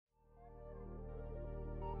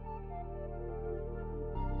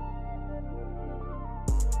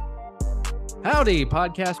Howdy,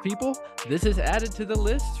 podcast people. This is added to the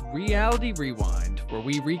list Reality Rewind, where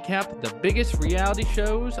we recap the biggest reality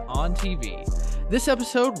shows on TV. This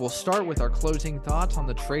episode will start with our closing thoughts on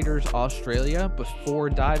the Traitors Australia before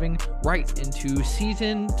diving right into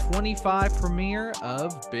season 25 premiere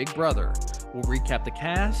of Big Brother. We'll recap the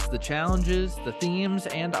cast, the challenges, the themes,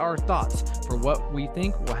 and our thoughts for what we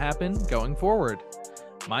think will happen going forward.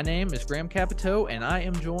 My name is Graham Capito, and I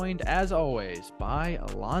am joined, as always, by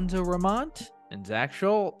Alonzo Ramont and Zach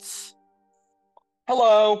Schultz.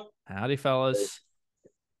 Hello. Howdy, fellas.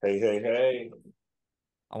 Hey.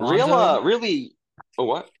 Alonzo, Really. Oh,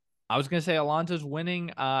 what? I was gonna say Alonzo's winning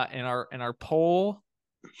in our poll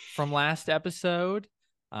from last episode.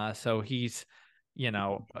 So he's,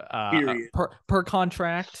 per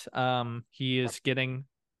contract, he is getting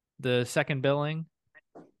the second billing.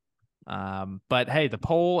 But hey, the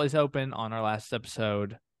poll is open on our last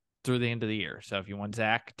episode through the end of the year. So if you want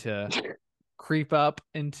Zach to creep up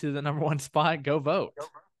into the number one spot, go vote.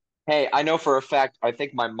 Hey, I know for a fact, I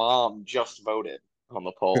think my mom just voted on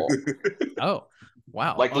the poll. Oh,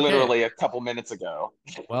 wow. Like okay. literally a couple minutes ago.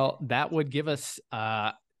 Well, that would give us,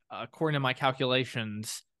 according to my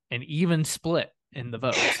calculations, an even split in the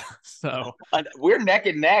votes. So we're neck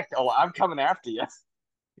and neck. Oh, I'm coming after you.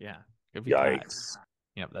 Yeah. Could be Yikes.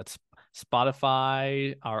 Yep, that's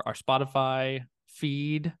Spotify. Our Spotify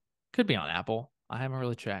feed could be on Apple. I haven't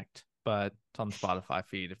really checked, but it's on the Spotify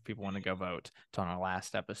feed if people want to go vote. It's on our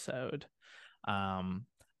last episode.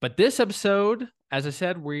 But this episode, as I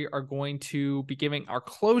said, we are going to be giving our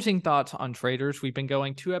closing thoughts on Traitors. We've been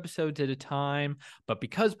going 2 episodes at a time, but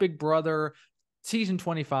because Big Brother season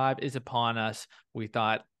 25 is upon us, we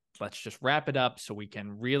thought let's just wrap it up so we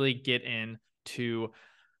can really get into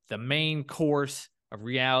the main course of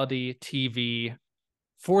reality TV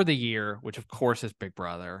for the year, which of course is Big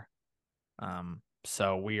Brother.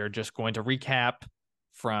 So we are just going to recap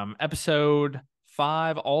from episode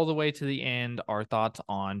 5 all the way to the end, our thoughts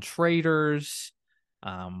on Traitors,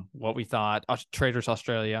 what we thought, Traitors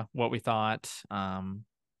Australia, what we thought on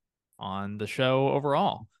the show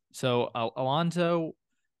overall. So Alonzo,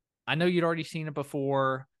 I know you'd already seen it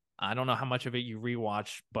before. I don't know how much of it you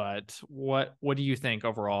rewatched, but what do you think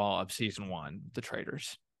overall of season 1, The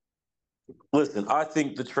Traitors? Listen, I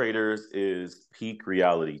think The Traitors is peak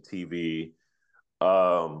reality TV.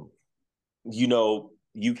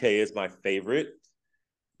 UK is my favorite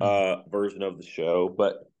version of the show,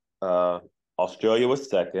 but Australia was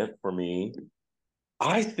second for me.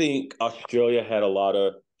 I think Australia had a lot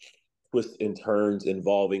of twists and turns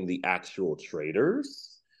involving the actual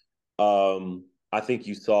traitors. I think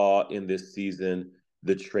you saw in this season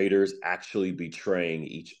the traitors actually betraying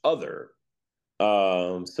each other.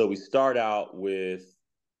 So we start out with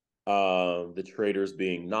the traitors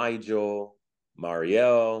being Nigel,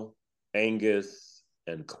 Marielle, Angus,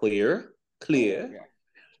 and Claire. Claire.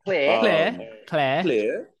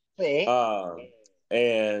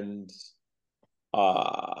 And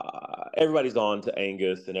everybody's on to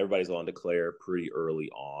Angus and everybody's on to Claire pretty early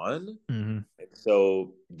on. Mm-hmm.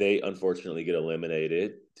 So they unfortunately get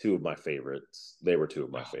eliminated. 2 of my favorites. They were 2 of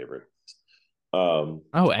my favorites.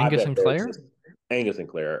 Angus and Claire? Angus and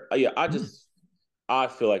Claire. I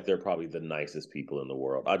feel like they're probably the nicest people in the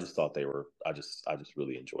world. I just thought I just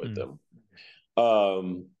really enjoyed them.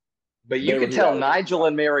 But you can tell Nigel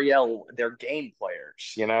and Marielle, they're game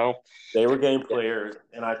players, you know? They were game players.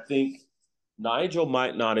 And I think Nigel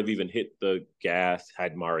might not have even hit the gas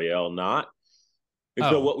had Marielle not. And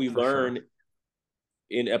so what we learned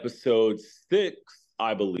in episode 6,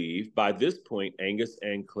 I believe, by this point, Angus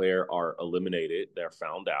and Claire are eliminated. They're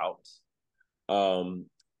found out.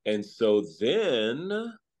 And so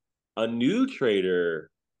then a new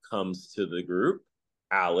traitor comes to the group,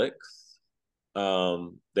 Alex.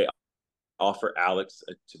 They offer Alex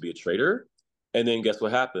to be a traitor. And then guess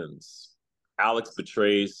what happens? Alex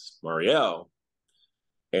betrays Marielle.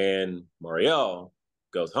 And Marielle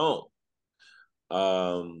goes home.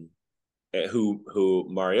 Who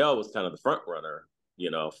Marielle was kind of the front runner,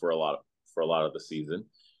 for a lot of the season.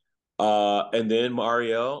 And then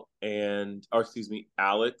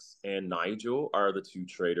Alex and Nigel are the 2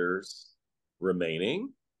 traitors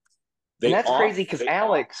remaining. And that's crazy because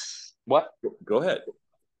Alex, what? Go ahead.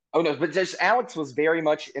 Oh no, but just Alex was very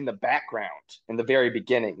much in the background in the very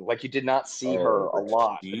beginning. Like you did not see her a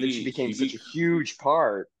lot, but then she became such a huge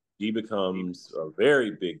part. She becomes a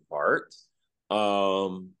very big part.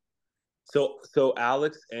 So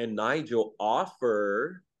Alex and Nigel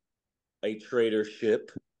offer a traitorship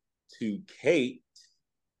to Kate,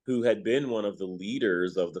 who had been one of the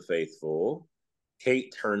leaders of the faithful.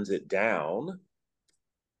 Kate turns it down.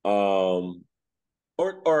 Or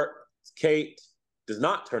Kate does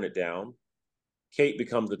not turn it down. Kate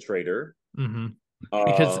becomes a traitor. Mm-hmm.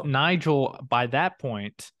 Because Nigel, by that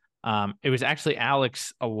point, it was actually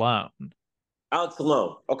Alex alone. Alex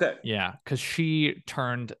alone. Okay. Yeah, because she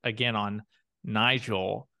turned again on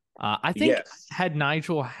Nigel. I think had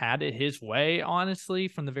Nigel had it his way, honestly,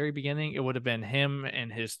 from the very beginning, it would have been him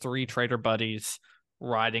and his 3 traitor buddies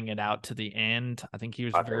riding it out to the end. I think he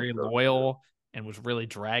was very loyal and was really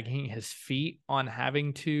dragging his feet on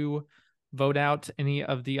having to vote out any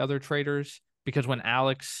of the other traitors. Because when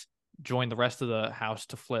Alex joined the rest of the house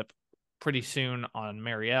to flip pretty soon on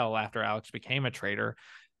Marielle after Alex became a traitor,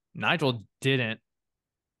 Nigel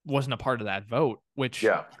wasn't a part of that vote, which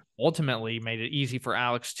ultimately made it easy for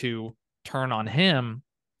Alex to turn on him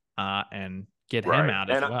and get him out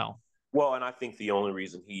as well. And I think the only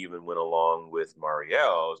reason he even went along with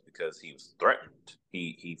Marielle is because he was threatened.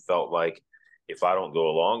 He felt like if I don't go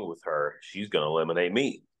along with her, she's going to eliminate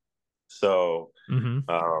me. So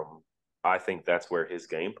I think that's where his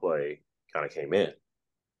gameplay kind of came in.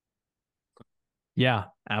 Yeah,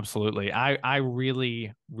 absolutely. I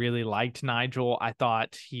really, really liked Nigel. I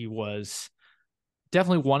thought he was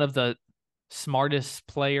definitely one of the smartest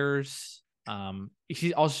players.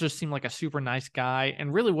 He also just seemed like a super nice guy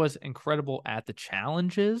and really was incredible at the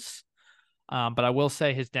challenges. But I will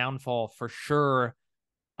say his downfall for sure,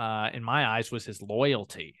 in my eyes, was his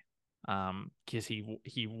loyalty. Because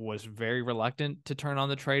he was very reluctant to turn on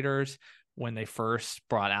the traitors. When they first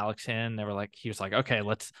brought Alex in, he was like, okay,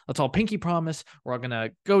 let's all pinky promise we're all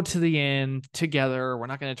gonna go to the end together. We're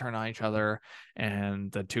not gonna turn on each other. And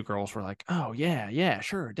the 2 girls were like, oh yeah,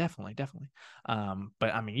 sure, definitely. But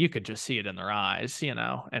I mean, you could just see it in their eyes,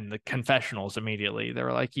 and the confessionals immediately, they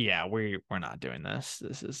were like, yeah, we're not doing this.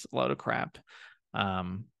 This is a load of crap.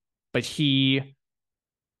 But he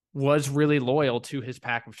was really loyal to his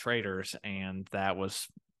pack of traitors, and that was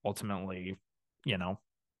ultimately,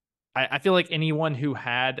 I feel like anyone who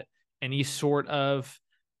had any sort of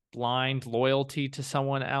blind loyalty to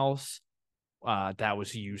someone else, that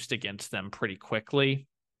was used against them pretty quickly.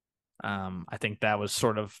 I think that was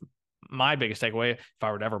sort of my biggest takeaway, if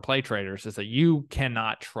I were to ever play Traitors, is that you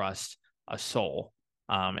cannot trust a soul.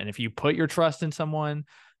 And if you put your trust in someone,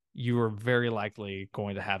 you are very likely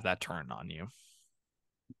going to have that turn on you.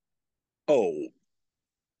 Oh,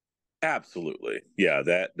 absolutely. Yeah,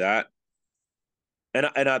 that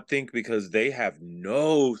and I think because they have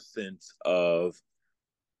no sense of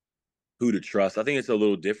who to trust. I think it's a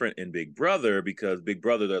little different in Big Brother because Big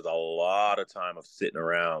Brother, there's a lot of time of sitting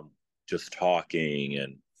around just talking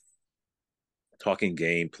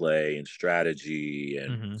gameplay and strategy,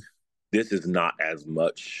 and this is not as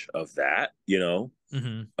much of that, Yeah,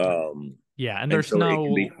 and there's so it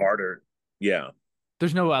can be harder. Yeah,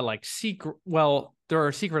 there's no like secret. Well, there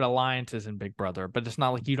are secret alliances in Big Brother, but it's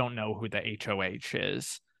not like you don't know who the HOH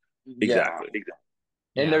is. Exactly.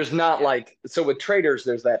 And there's not so with Traitors,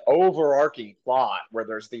 there's that overarching plot where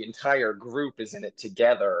there's the entire group is in it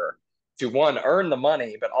together to one, earn the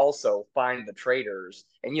money, but also find the traitors.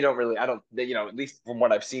 And you don't really, at least from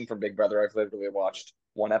what I've seen from Big Brother, I've literally watched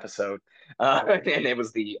 1 episode, and it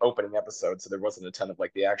was the opening episode, so there wasn't a ton of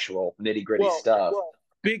the actual nitty gritty stuff.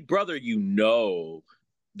 Big Brother,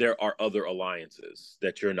 there are other alliances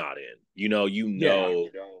that you're not in.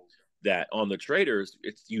 That on the Traitors,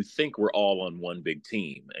 you think we're all on one big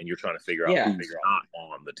team, and you're trying to figure out who's not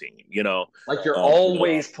on the team. You're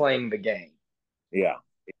always playing the game. Yeah.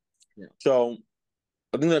 So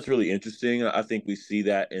I think that's really interesting. I think we see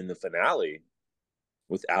that in the finale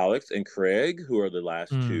with Alex and Craig, who are the last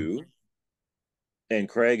 2. And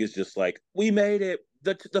Craig is just like, we made it.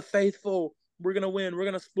 The faithful, we're going to win. We're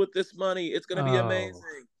going to split this money. It's going to be amazing.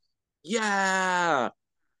 Yeah.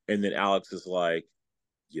 And then Alex is like,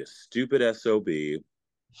 you stupid SOB.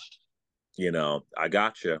 I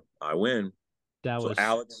got you. I win.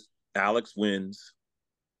 Alex wins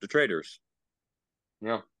the Traitors.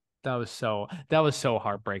 Yeah. That was so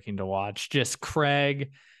heartbreaking to watch. Just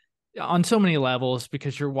Craig on so many levels,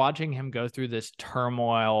 because you're watching him go through this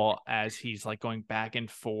turmoil as he's going back and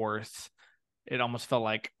forth. It almost felt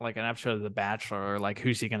like an episode of The Bachelor,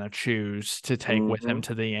 who's he going to choose to take with him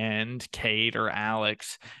to the end, Kate or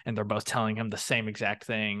Alex? And they're both telling him the same exact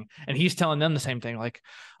thing. And he's telling them the same thing, like,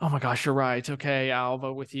 oh my gosh, you're right. Okay, I'll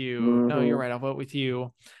vote with you. No, you're right. I'll vote with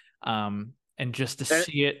you. And just to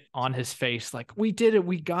see it on his face, we did it.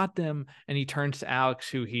 We got them. And he turns to Alex,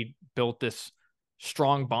 who he built this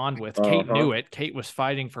strong bond with. Kate knew it. Kate was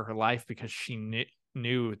fighting for her life because she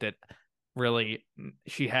knew that really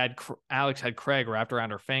Alex had Craig wrapped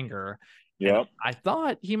around her finger. Yeah, I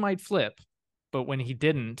thought he might flip, but when he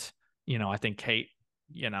didn't, I think Kate,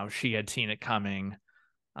 she had seen it coming.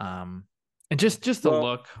 And just the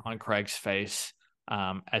look on Craig's face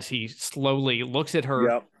as he slowly looks at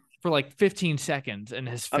her for like 15 seconds, and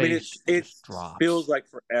his face it just drops. Feels like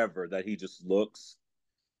forever that he just looks.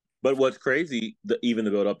 But what's crazy, even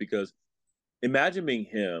the build up, because imagine being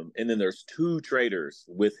him, and then there's 2 traitors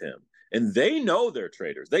with him, and they know they're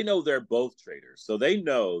traitors. They know they're both traitors, so they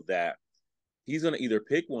know that he's going to either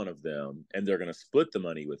pick one of them, and they're going to split the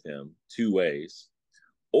money with him 2 ways,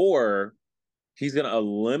 or he's going to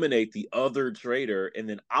eliminate the other traitor, and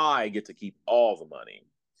then I get to keep all the money.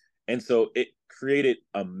 And so it created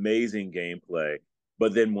amazing gameplay.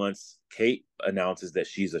 But then once Kate announces that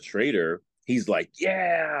she's a traitor, he's like,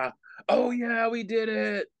 yeah, oh yeah, we did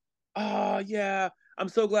it. Oh yeah, I'm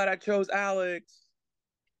so glad I chose Alex.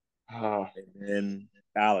 And then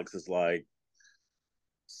Alex is like,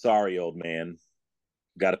 sorry, old man,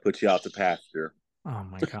 got to put you out to pasture. Oh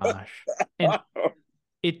my gosh. And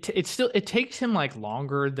it takes him like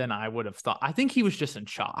longer than I would have thought. I think he was just in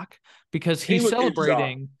shock because he's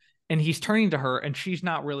celebrating and he's turning to her and she's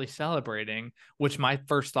not really celebrating, which my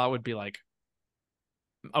first thought would be like,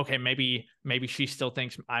 okay, maybe she still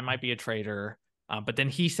thinks I might be a traitor. But then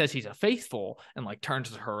he says he's a faithful and like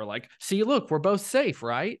turns to her like, see, look, we're both safe,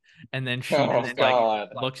 right? And then she just like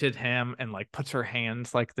looks at him and like puts her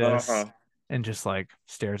hands like this and just like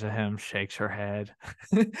stares at him, shakes her head.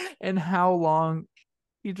 And how long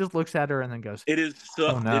he just looks at her and then goes, it is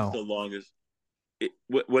so, oh, no. It's the longest.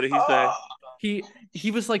 What did he say?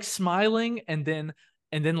 He was like smiling and then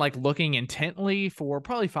like looking intently for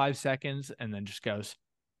probably 5 seconds and then just goes,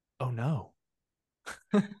 oh no.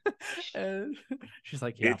 And she's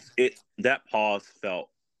like, yeah. That pause felt.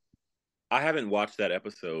 I haven't watched that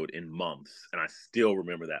episode in months, and I still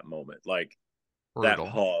remember that moment. Like brutal.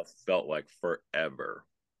 That pause felt like forever.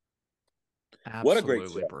 Absolutely what a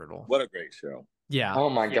great show! Brutal. What a great show! Yeah.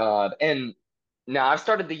 Oh my god! And now I've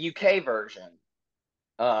started the UK version.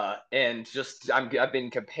 And just I've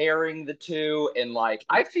been comparing the two, and like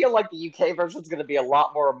I feel like the UK version is going to be a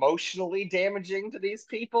lot more emotionally damaging to these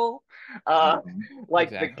people. Like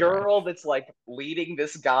exactly the girl that's like leading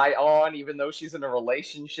this guy on, even though she's in a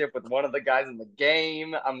relationship with one of the guys in the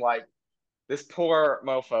game. I'm like, this poor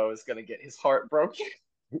mofo is going to get his heart broken.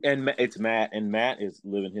 And it's Matt, and Matt is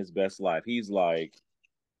living his best life. He's like,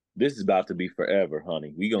 this is about to be forever,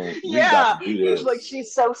 honey. We got to do this. He's like,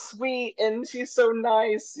 she's so sweet and she's so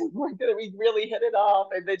nice. And we're gonna we really hit it off.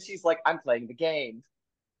 And then she's like, I'm playing the game.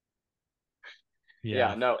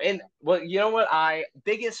 Yeah, no. And well, you know what?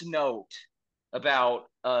 Biggest note about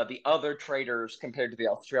the other traders compared to the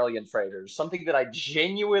Australian traders, something that I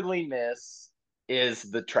genuinely miss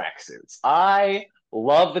is the tracksuits. I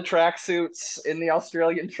love the tracksuits in the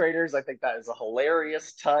Australian traders. I think that is a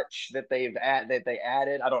hilarious touch that they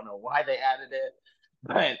added. I don't know why they added it,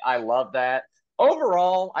 but I love that.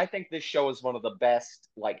 Overall, I think this show is one of the best.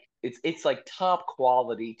 Like it's like top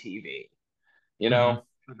quality TV. You know,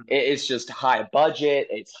 it's just high budget.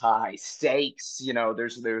 It's high stakes. You know,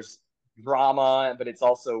 there's drama, but it's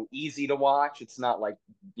also easy to watch. It's not like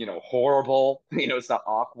horrible. It's not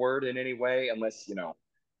awkward in any way, unless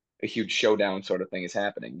a huge showdown sort of thing is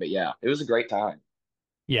happening. But yeah, it was a great time.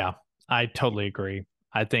 Yeah, I totally agree.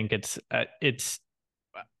 I think it's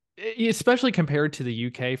especially compared to the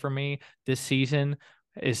UK for me, this season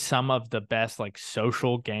is some of the best like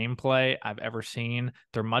social gameplay I've ever seen.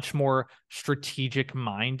 They're much more strategic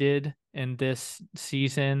minded in this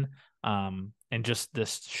season. And just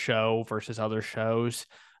this show versus other shows.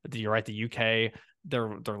 You're right, the UK,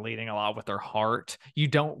 they're leading a lot with their heart. You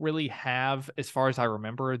don't really have, as far as I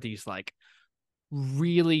remember, these like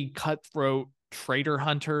really cutthroat traitor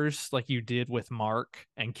hunters like you did with Mark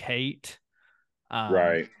and Kate.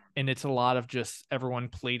 Right. And it's a lot of just everyone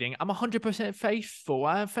pleading, I'm 100% faithful.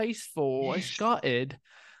 I'm faithful. It's gutted.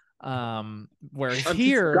 Whereas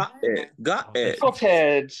here, got it.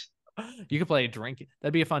 You could play drinking.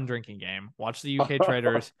 That'd be a fun drinking game. Watch the UK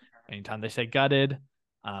traders. Anytime they say gutted,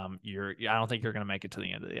 I don't think you're going to make it to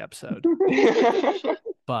the end of the episode.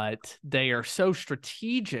 But they are so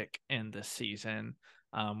strategic in this season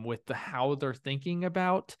with how they're thinking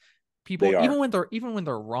about people. Even when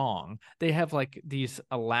they're wrong, they have like these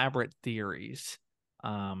elaborate theories.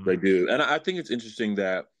 They do. And I think it's interesting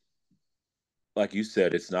that, like you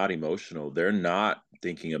said, it's not emotional. They're not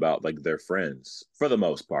thinking about like their friends for the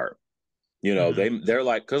most part. They're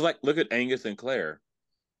like, because like look at Angus and Claire.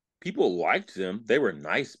 People liked them. They were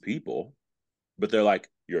nice people, but they're like,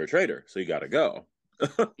 you're a traitor, so you got to go.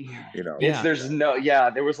 There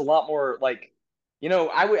was a lot more like,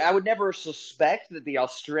 I would never suspect that the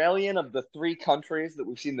Australian of the 3 countries that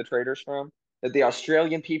we've seen the traders from, that the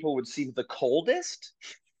Australian people would seem the coldest.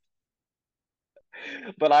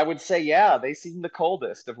 But I would say, yeah, they seem the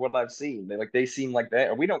coldest of what I've seen. They seem like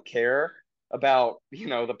that. We don't care about,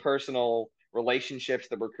 the personal relationships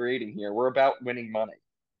that we're creating here. We're about winning money.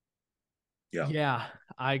 Yeah. Yeah,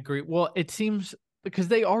 I agree. Well, it seems because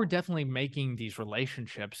they are definitely making these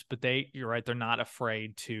relationships, but you're right, they're not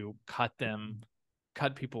afraid to cut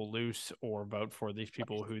people loose or vote for these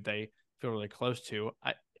people who they feel really close to.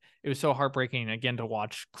 It was so heartbreaking again to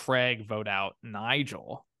watch Craig vote out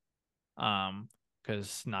Nigel.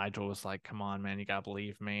 Because Nigel was like, "Come on, man, you gotta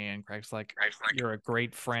believe me," and Craig's like, "You're a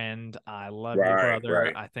great friend. I love you, Right, brother.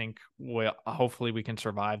 right. I think hopefully we can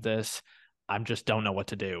survive this. I just don't know what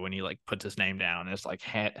to do." When he like puts his name down, it's like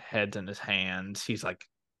heads in his hands. He's like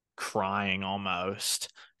crying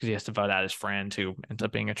almost because he has to vote out his friend who ends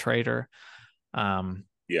up being a traitor.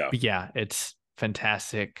 Yeah. But yeah, it's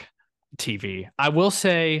fantastic TV. I will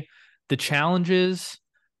say the challenges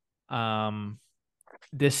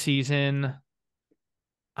this season,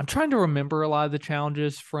 I'm trying to remember a lot of the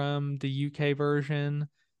challenges from the UK version.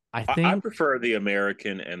 I I think, prefer the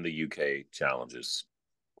American and the UK challenges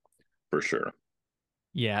for sure.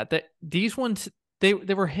 yeah, that these ones they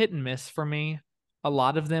were hit and miss for me. A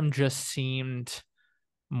lot of them just seemed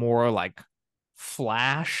more like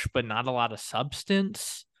flash, but not a lot of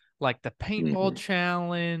substance. Like the paintball Mhm.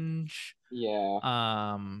 challenge. Yeah.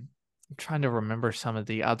 I'm trying to remember some of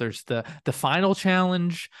the others. The final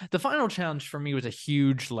challenge. The final challenge for me was a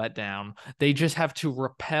huge letdown. They just have to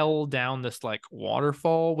rappel down this like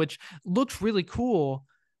waterfall, which looks really cool.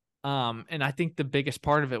 And I think the biggest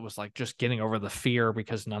part of it was like just getting over the fear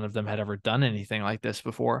because none of them had ever done anything like this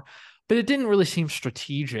before. But it didn't really seem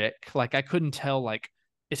strategic. Like I couldn't tell like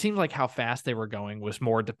it seemed like how fast they were going was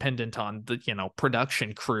more dependent on the,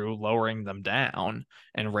 production crew lowering them down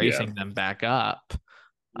and Yeah. raising them back up.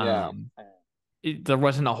 Yeah. Um there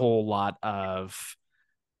wasn't a whole lot of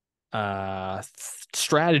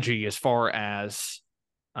strategy as far as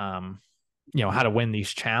um how to win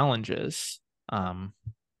these challenges. Um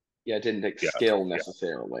Yeah, it didn't take Yeah. skill Yeah.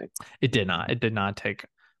 necessarily. It did not. It did not take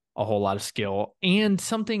a whole lot of skill. And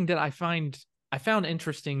something that I found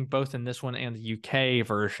interesting both in this one and the UK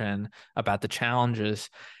version about the challenges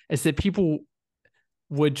is that people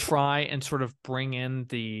would try and sort of bring in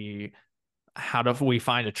the how do we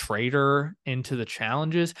find a traitor into the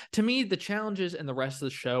challenges. To me, the challenges and the rest of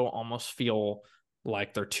the show almost feel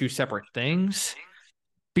like they're two separate things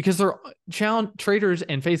because they're traders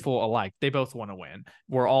and faithful alike. They both want to win.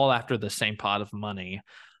 We're all after the same pot of money.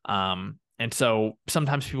 And so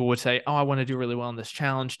sometimes people would say, "Oh, I want to do really well in this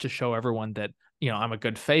challenge to show everyone that, I'm a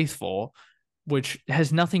good faithful," which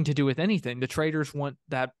has nothing to do with anything. The traders want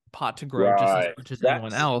that pot to grow just as Right. much as anyone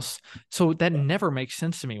That's else. So that never makes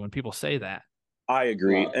sense to me when people say that. I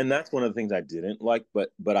agree. Right. And that's one of the things I didn't like, but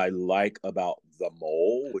I like about the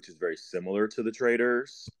mole, which is very similar to the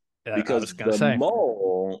traders. I Because was gonna the say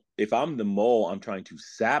mole, if I'm the mole, I'm trying to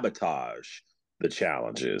sabotage the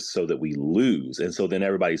challenges so that we lose. And so then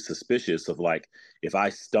everybody's suspicious of like if I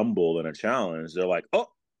stumble in a challenge, they're like, oh,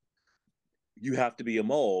 you have to be a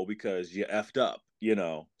mole because you effed up.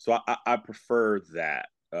 So I prefer that.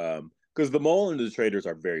 Because the mole and the traders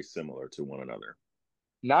are very similar to one another.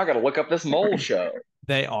 Now I got to look up this mole show.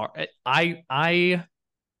 they are.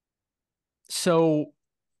 So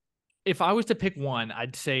if I was to pick one,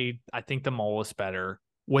 I'd say I think the mole is better.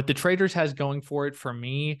 What the traders has going for it for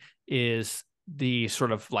me is the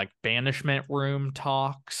sort of like banishment room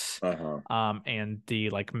talks, Uh-huh. and the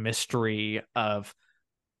like mystery of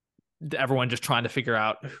everyone just trying to figure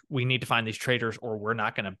out we need to find these traders or we're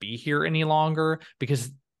not going to be here any longer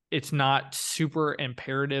because it's not super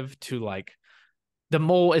imperative to like the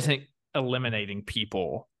mole isn't eliminating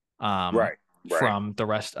people Right. Right. from the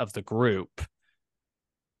rest of the group.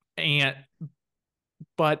 And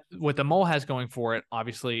but what the mole has going for it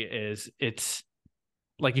obviously is it's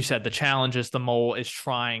like you said, the challenges, the mole is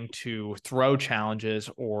trying to throw challenges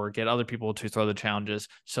or get other people to throw the challenges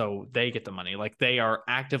so they get the money. Like they are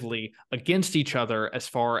actively against each other as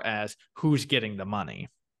far as who's getting the money.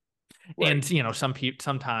 Right. And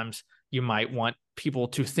sometimes you might want people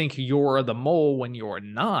to think you're the mole when you're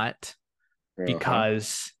not, Uh-huh.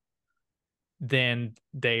 because then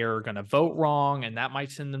they are going to vote wrong and that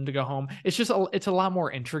might send them to go home. It's a lot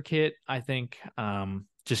more intricate, I think,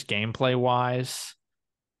 just gameplay wise.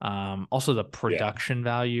 Also the Yeah. production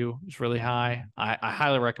value is really high. I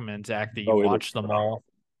highly recommend, Zach, that you Oh, it watch looks them all. phenomenal.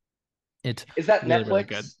 It's Is that really, really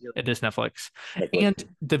good. Netflix? It is Netflix. Netflix.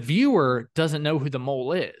 And the viewer doesn't know who the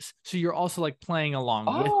mole is. So you're also like playing along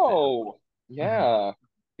with them. Oh, Mhm. yeah.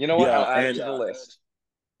 You know what? Yeah, I'll add it to the list.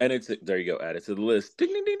 and it's there you go, add it to the list.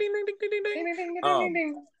 Ding ding ding ding ding ding ding ding Ding, ding. ding, ding, ding, ding, Um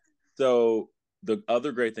ding. so the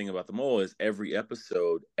other great thing about the mole is every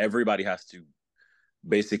episode, everybody has to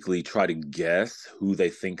basically try to guess who they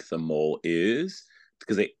think the mole is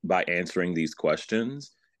because by answering these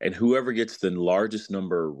questions, and whoever gets the largest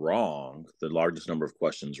number of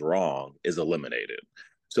questions wrong is eliminated.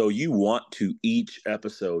 So you want to each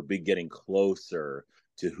episode be getting closer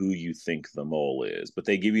to who you think the mole is, but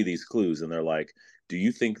they give you these clues and they're like, do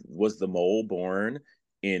you think was the mole born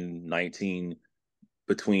in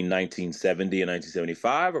between 1970 and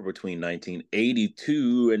 1975 or between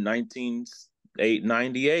 1982 and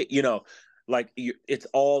 1998, like it's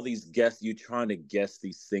all these you're trying to guess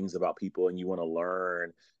these things about people, and you want to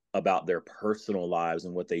learn about their personal lives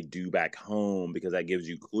and what they do back home, because that gives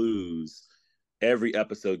you clues. Every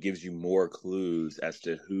episode gives you more clues as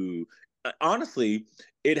to who. Honestly,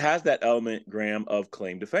 it has that element, Graham, of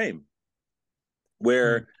claim to fame,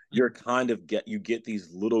 where you're kind of you get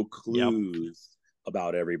these little clues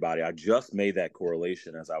about everybody. I just made that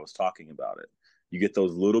correlation as I was talking about it. You get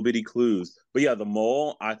those little bitty clues. But yeah, the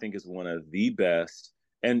mole, I think, is one of the best.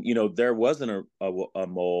 And, there wasn't a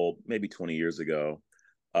mole maybe 20 years ago.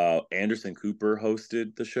 Anderson Cooper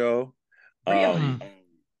hosted the show. Really?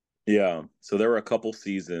 Yeah. So there were a couple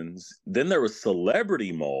seasons. Then there was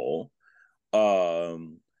Celebrity Mole. But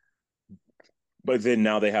then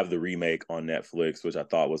now they have the remake on Netflix, which I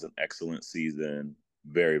thought was an excellent season.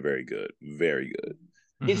 Very, very good. Very good.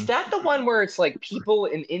 Is that the one where it's like people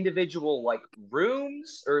in individual like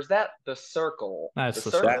rooms, or is that the circle? That's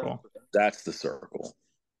the circle. That's the circle.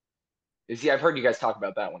 I've heard you guys talk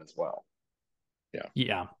about that one as well.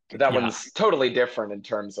 Yeah. But that one's totally different in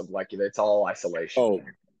terms of like it's all isolation. Oh,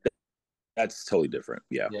 that's totally different.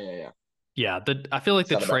 Yeah. Yeah. I feel like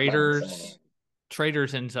the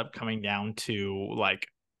Traitors ends up coming down to like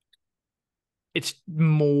it's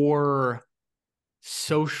more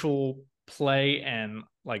social play and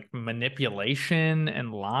like manipulation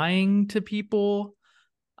and lying to people.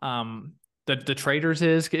 The Traitors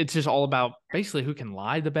it's just all about basically who can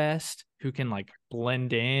lie the best, who can like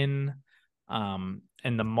blend in. And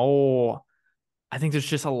the mole, I think there's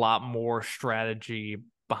just a lot more strategy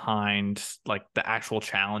behind like the actual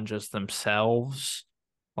challenges themselves.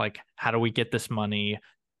 Like, how do we get this money?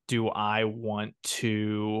 Do I want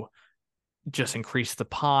to just increase the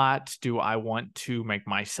pot? Do I want to make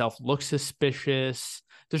myself look suspicious?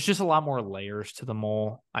 There's just a lot more layers to the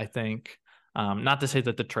mole, I think. Not to say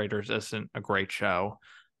that the Traitors isn't a great show.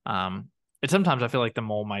 And sometimes I feel like the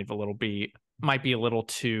mole might be a little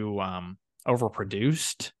too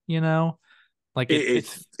overproduced, like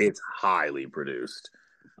it's highly produced.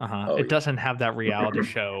 It doesn't have that reality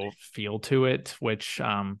show feel to it, which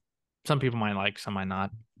some people might like, some might not.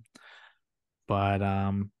 But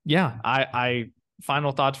I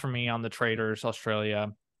final thoughts for me on the Traitors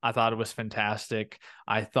Australia. I thought it was fantastic.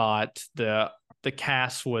 I thought the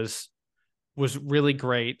cast was really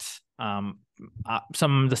great. Some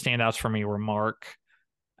of the standouts for me were Mark,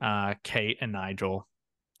 Kate, and Nigel.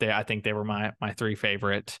 I think they were my three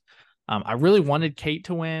favorite. I really wanted Kate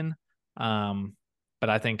to win, but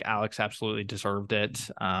I think Alex absolutely deserved it.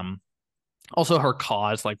 Also, her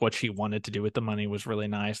cause, like what she wanted to do with the money, was really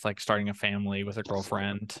nice, like starting a family with a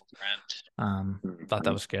girlfriend. Thought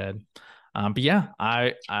that was good. But yeah,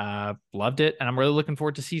 I loved it, and I'm really looking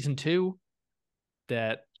forward to season 2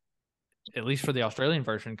 that, at least for the Australian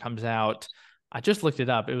version, comes out. I just looked it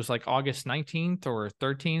up. It was like August 19th or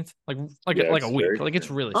 13th, like a week. Like it's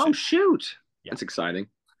really soon. Oh shoot. Yeah. That's exciting.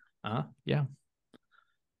 Yeah.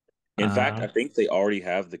 In fact, I think they already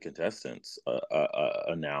have the contestants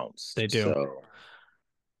announced. They do. So,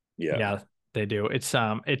 yeah, they do. It's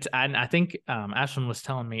and I think Ashlyn was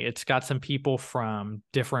telling me it's got some people from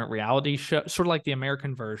different reality shows, sort of like the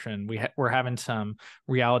American version. We're having some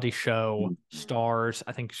reality show stars.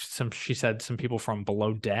 I think she said some people from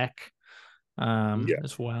Below Deck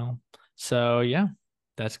as well. So yeah,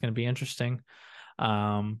 that's going to be interesting.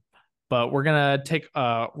 But we're going to take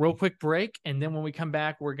a real quick break. And then when we come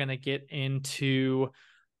back, we're going to get into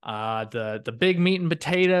the big meat and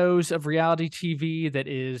potatoes of reality TV that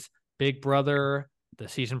is Big Brother, the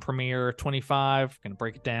season premiere 25. We're going to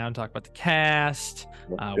break it down, talk about the cast,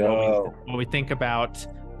 what we think about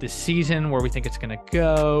this season, where we think it's going to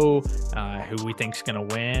go, who we think is going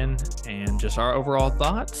to win, and just our overall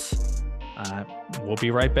thoughts. We'll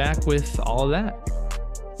be right back with all of that.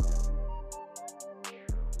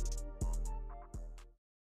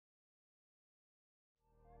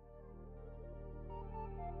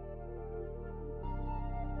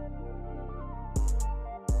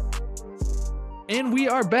 And we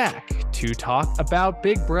are back to talk about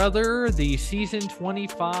Big Brother, the season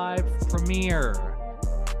 25 premiere.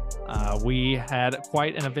 We had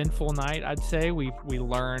quite an eventful night, I'd say. We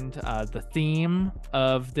learned the theme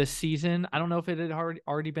of this season. I don't know if it had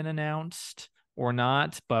already been announced or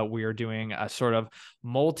not, but we are doing a sort of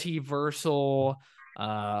multiverse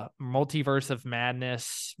of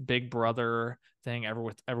madness, Big Brother thing.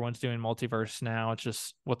 Everyone's doing multiverse now. It's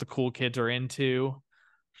just what the cool kids are into.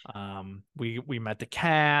 We met the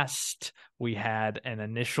cast. We had an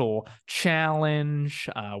initial challenge.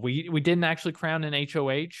 We didn't actually crown an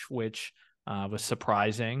HOH, which was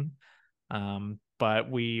surprising. But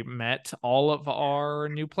we met all of our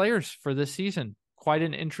new players for this season. Quite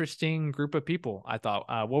an interesting group of people, I thought.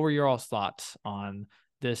 What were your all's thoughts on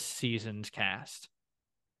this season's cast?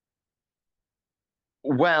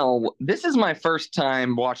 Well, this is my first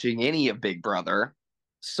time watching any of Big Brother.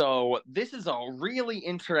 So this is a really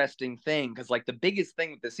interesting thing because like the biggest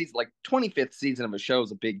thing with this season, like 25th season of a show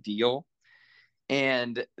is a big deal.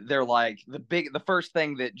 And they're like the first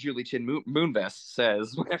thing that Julie Chin Moonves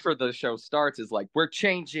says whenever the show starts is like, we're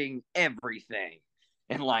changing everything.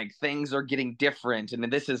 And like things are getting different. And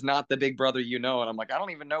this is not the Big Brother you know. And I'm like, I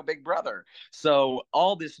don't even know Big Brother. So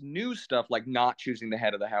all this new stuff, like not choosing the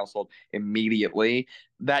head of the household immediately,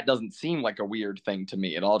 that doesn't seem like a weird thing to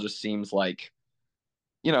me. It all just seems like,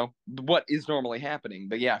 what is normally happening.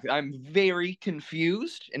 But yeah, I'm very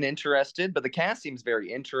confused and interested, but the cast seems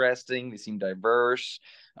very interesting. They seem diverse,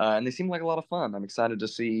 and they seem like a lot of fun. I'm excited to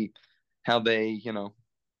see how they,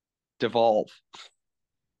 devolve.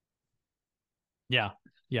 Yeah.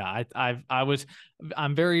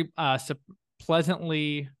 I'm very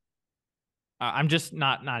pleasantly. I'm just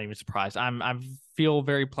not even surprised. I feel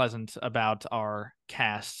very pleasant about our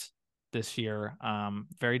cast this year.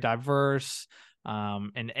 Very diverse,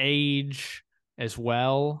 in age as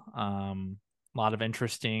well. A lot of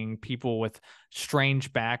interesting people with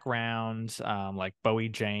strange backgrounds, like Bowie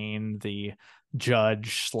Jane, the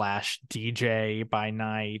judge slash DJ by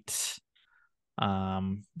night.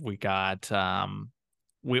 We got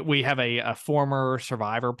we have a former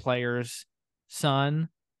Survivor player's son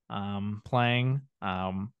playing,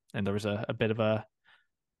 and there was a bit of a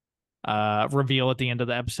reveal at the end of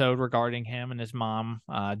the episode regarding him and his mom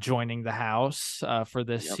joining the house for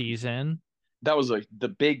this season. That was like the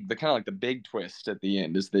kind of like the big twist at the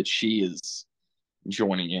end is that she is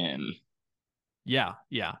joining in. Yeah.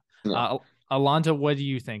 Alonzo, what do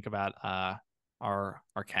you think about our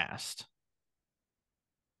cast?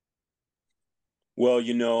 Well,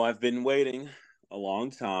 I've been waiting a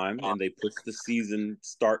long time, and they pushed the season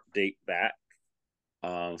start date back.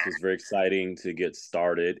 So it's very exciting to get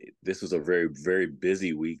started. This was a very, very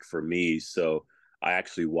busy week for me, so I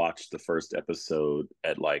actually watched the first episode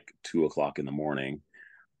at like 2:00 in the morning.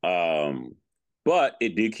 But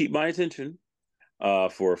it did keep my attention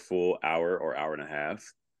for a full hour or hour and a half.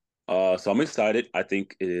 So I'm excited. I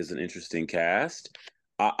think it is an interesting cast.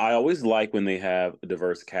 I always like when they have a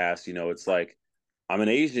diverse cast. It's like I'm an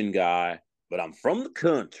Asian guy, but I'm from the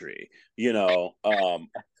country.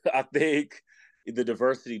 I think the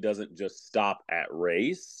diversity doesn't just stop at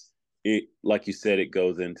race. It, like you said, it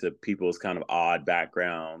goes into people's kind of odd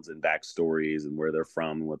backgrounds and backstories and where they're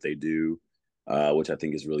from and what they do, which I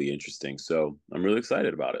think is really interesting. So I'm really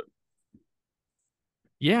excited about it.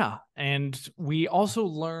 Yeah, and we also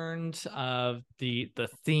learned the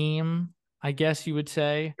theme, I guess you would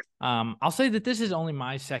say. I'll say that this is only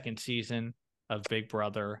my second season of Big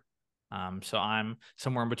Brother. So I'm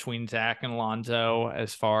somewhere in between Zach and Alonzo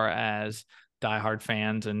as far as diehard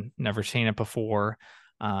fans and never seen it before.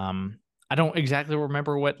 I don't exactly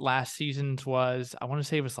remember what last season's was. I want to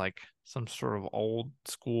say it was like some sort of old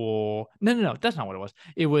school. No, that's not what it was.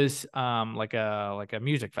 It was like a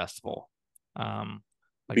music festival.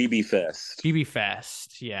 Like BB Fest. BB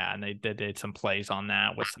Fest, yeah, and they did some plays on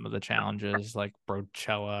that with some of the challenges like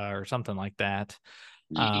Brochella or something like that.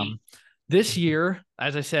 This year,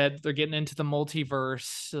 as I said, they're getting into the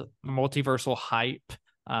multiversal hype,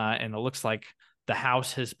 and it looks like the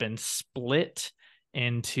house has been split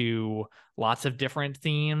into lots of different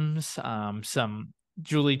themes. Some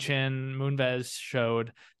Julie Chin Moonves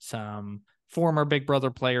showed some former Big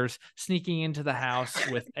Brother players sneaking into the house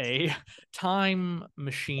with a time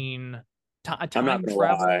machine, a time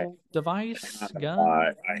travel device gun.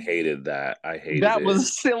 I hated that. I hated that it.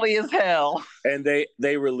 Was silly as hell. And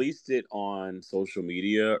they released it on social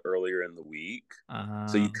media earlier in the week,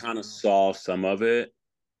 so you kind of saw some of it,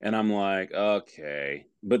 and I'm like, okay,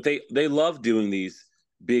 but they love doing these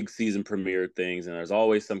big season premiere things, and there's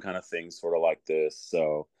always some kind of thing sort of like this,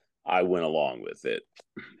 so I went along with it.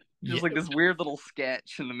 Just like this weird little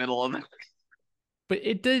sketch in the middle of it. But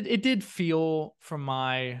it did feel, from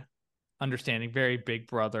my understanding, very Big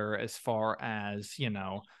Brother as far as,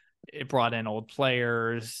 it brought in old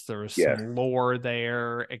players. There was Yeah. some lore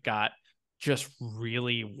there. It got just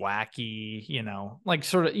really wacky, like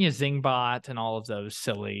sort of Zingbot and all of those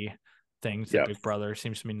silly things that Big Brother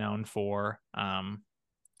seems to be known for.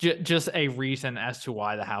 Just a reason as to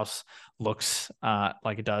why the house looks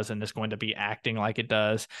like it does and is going to be acting like it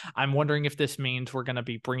does. I'm wondering if this means we're going to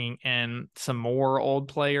be bringing in some more old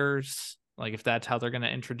players, like if that's how they're going to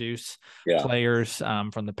introduce players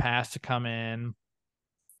from the past to come in,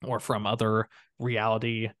 or from other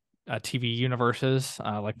reality TV universes,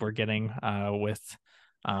 like we're getting with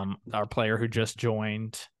our player who just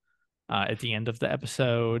joined at the end of the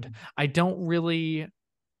episode. I don't really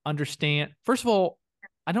understand. First of all,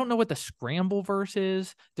 I don't know what the scramble verse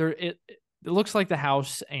is. It looks like the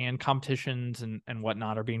house and competitions and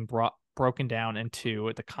whatnot are being broken down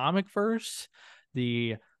into the comic verse,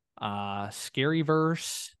 the scary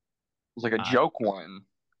verse. It's like a joke one.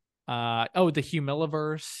 The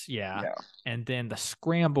Humiliverse, yeah. And then the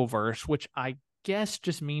scramble verse, which I guess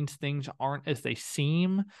just means things aren't as they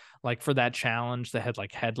seem. Like for that challenge, they had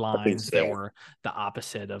like headlines that were the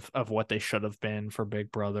opposite of what they should have been for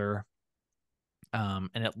Big Brother. And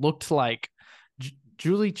it looked like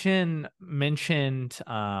Julie Chen mentioned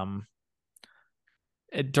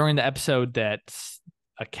during the episode that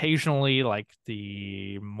occasionally like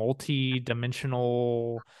the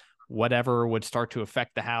multi-dimensional whatever would start to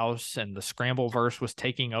affect the house, and the scramble verse was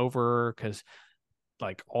taking over because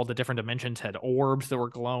like all the different dimensions had orbs that were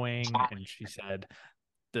glowing, and she said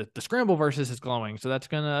the scramble versus is glowing, so that's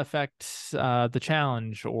going to affect the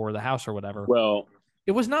challenge or the house or whatever. Well,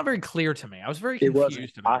 it was not very clear to me. I was very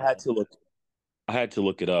confused about it. I had to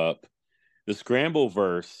look it up. The scramble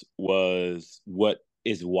verse was what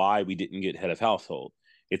is why we didn't get head of household.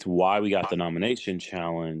 It's why we got the nomination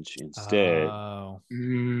challenge instead. Oh.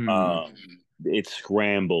 It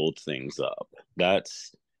scrambled things up.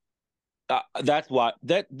 That's why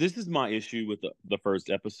this is my issue with the first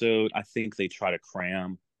episode. I think they try to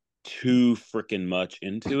cram too freaking much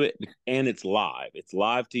into it, and it's live. It's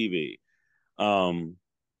live TV. And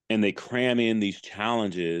they cram in these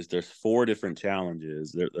challenges. There's 4 different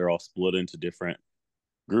challenges. They're all split into different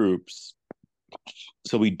groups.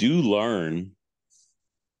 So we do learn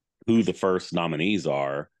who the first nominees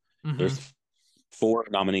are. Mm-hmm. There's 4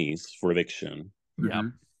 nominees for eviction. Yeah.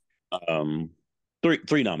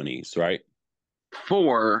 3 nominees, right?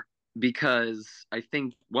 4, because I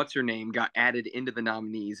think what's her name got added into the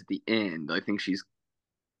nominees at the end. I think she's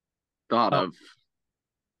thought of.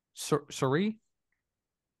 Suri?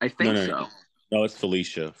 I think so. No, it's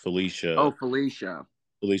Felicia. Oh, Felicia.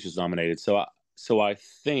 Felicia's nominated. So I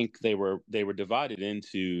think they were divided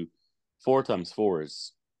into 4 times 4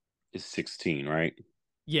 is 16, right?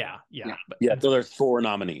 Yeah. So there's 4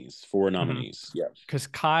 nominees. Mm-hmm. Yeah. Because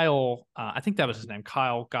Kyle, I think that was his name.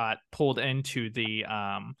 Kyle got pulled into the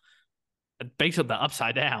basically the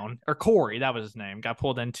upside down, or Corey, that was his name, got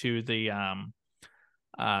pulled into the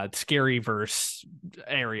scary verse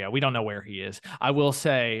area. We don't know where he is. I will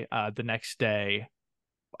say the next day,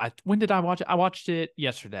 when did I watch it? I watched it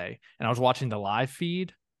yesterday, and I was watching the live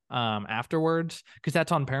feed afterwards, because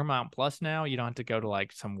that's on Paramount Plus now. You don't have to go to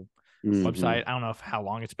like some website. I don't know how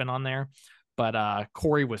long it's been on there, but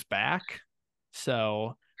Corey was back,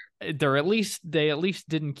 so they at least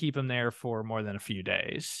didn't keep him there for more than a few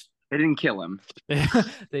days. They didn't kill him.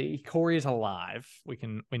 Corey is alive. We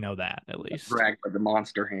know that at least. Dragged by the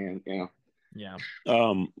monster hand. Yeah.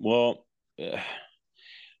 Well,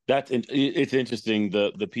 it's interesting.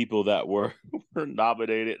 The people that were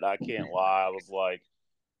nominated, I can't lie, I was like,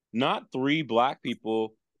 not 3 Black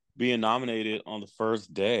people being nominated on the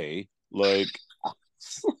first day. Like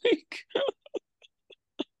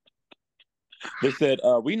they said,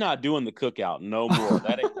 we not doing the cookout no more.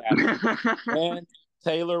 That ain't happening. And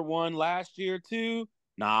Taylor won last year too.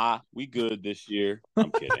 Nah, we good this year.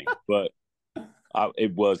 I'm kidding, but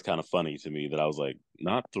it was kind of funny to me that I was like,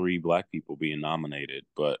 not 3 Black people being nominated,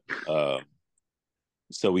 but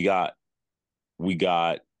so we got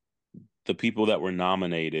the people that were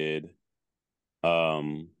nominated.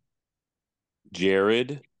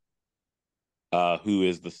 Jared, who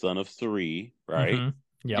is the son of Suri, right?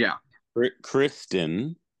 Mm-hmm. Yep. Yeah.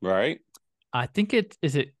 Kristen, right? I think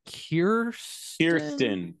is it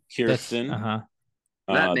Kirsten? Kirsten.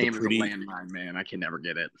 That name is a landmine, man. I can never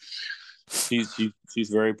get it. She's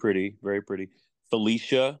very pretty, very pretty.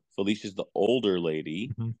 Felicia's the older lady.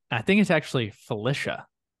 Mm-hmm. I think it's actually Felicia.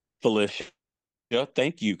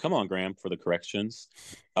 Thank you. Come on, Graham, for the corrections.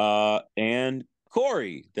 And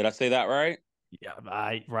Corey, did I say that right? Yeah,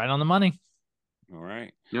 right on the money. All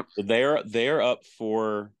right. Yep. So they're up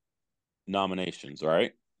for nominations,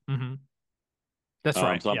 right? Mm-hmm. That's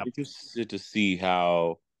right. So I'm interested to see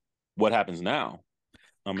what happens now.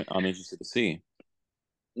 I'm interested to see.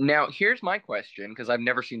 Now, here's my question, because I've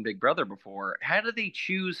never seen Big Brother before. How do they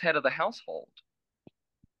choose head of the household?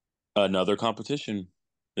 Another competition.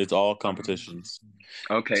 It's all competitions.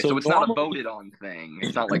 Okay, So so it's not a normally, voted on thing.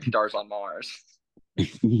 It's not like Stars on Mars.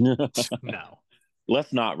 No.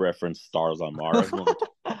 Let's not reference Stars on Mars when we talk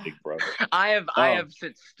about Big Brother. I have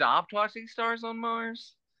since stopped watching Stars on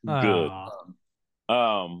Mars. Good.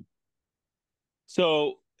 Oh.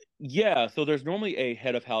 So yeah, so there's normally a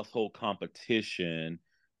head of household competition,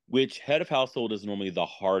 which head of household is normally the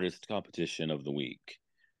hardest competition of the week.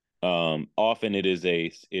 Often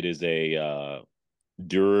a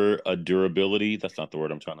durability. That's not the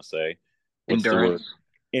word I'm trying to say. What's the word? Endurance.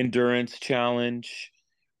 Endurance challenge.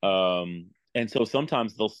 And so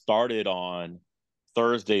sometimes they'll start it on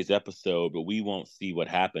Thursday's episode, but we won't see what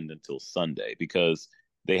happened until Sunday because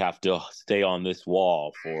they have to stay on this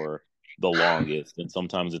wall for the longest. And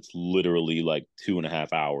sometimes it's literally like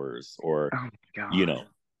 2.5 hours or, Oh my God. you know,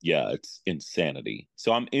 yeah, it's insanity.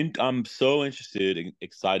 So I'm so interested and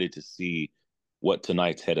excited to see what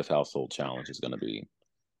tonight's head of household challenge is going to be.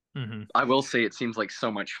 Mm-hmm. I will say it seems like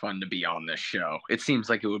so much fun to be on this show. It seems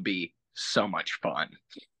like it would be so much fun.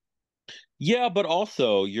 Yeah, but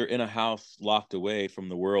also you're in a house locked away from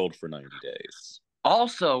the world for 90 days.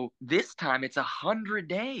 Also, this time it's 100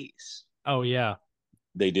 days. Oh yeah.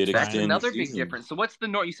 They did That's extend the another big season. difference. So what's the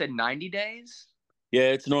norm? You said 90 days? Yeah,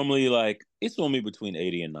 it's normally between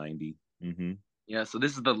 80 and 90. Mm-hmm. Yeah, so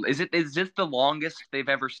this is this the longest they've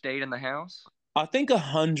ever stayed in the house? I think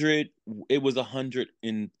 100. It was 100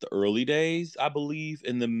 in the early days, I believe.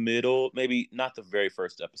 In the middle, maybe not the very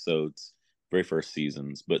first episodes, very first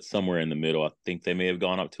seasons, but somewhere in the middle, I think they may have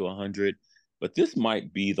gone up to 100. But this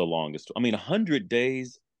might be the longest. I mean, 100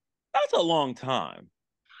 days. That's a long time.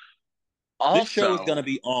 This show is going to Also,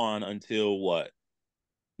 be on until what?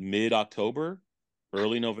 Mid-October,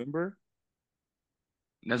 early November.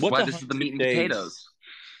 that's What's why this is the 100 meat and days? potatoes.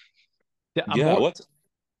 Yeah, what's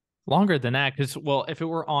Longer than that, because if it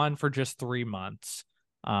were on for just 3 months,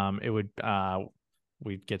 it would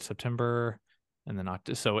we'd get September and then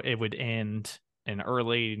October, so it would end in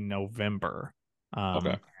early November.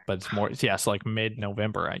 okay. But it's more, it's like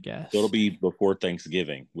mid-November, I guess. It'll be before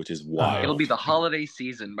Thanksgiving, which is wild. It'll be the holiday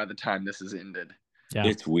season by the time this is ended. Yeah.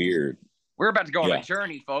 It's weird. We're about to go on Yeah. a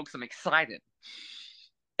journey, folks. I'm excited.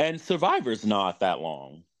 And Survivor's not that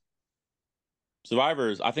long.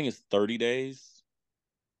 Survivor's, I think it's 30 days.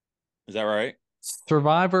 Is that right?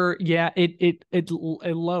 Survivor, yeah, it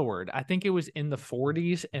lowered. I think it was in the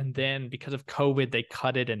 40s, and then because of COVID, they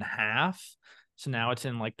cut it in half. So now it's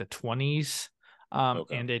in like the 20s.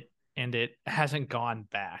 Okay. And it hasn't gone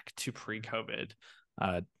back to pre-COVID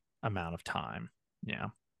amount of time. Yeah.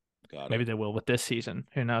 Got Maybe it. they will with this season.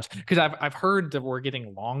 Who knows? Because I've heard that we're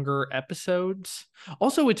getting longer episodes.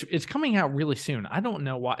 Also, it's coming out really soon. I don't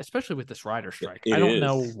know why, especially with this writer strike. It I don't is.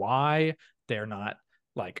 know why they're not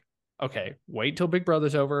like, okay, wait till Big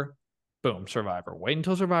Brother's over, boom, Survivor. Wait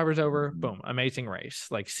until Survivor's over, boom, Amazing Race.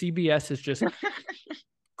 Like CBS is just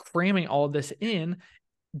cramming all of this in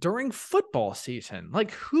during football season.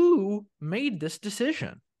 Like, who made this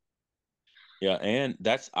decision? Yeah, and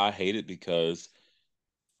I hate it because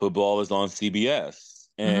football is on CBS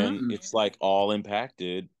and it's like all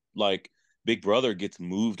impacted. Like Big Brother gets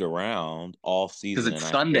moved around all Because season, it's and I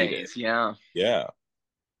hate Sundays, it. yeah. Yeah.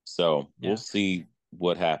 So Yeah. we'll see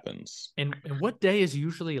what happens. And what day is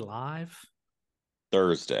usually live?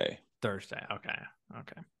 Thursday. Thursday. Okay.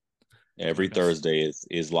 Every Thursday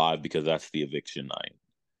is live because that's the eviction night.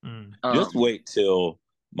 Just Um, wait till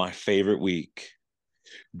my favorite week.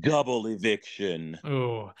 Double eviction.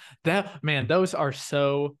 Oh, that man, those are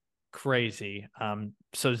so crazy.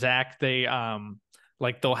 So Zach, they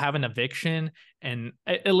like they'll have an eviction, and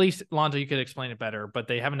at least Lonzo, you could explain it better, but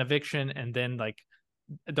they have an eviction, and then like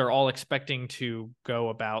they're all expecting to go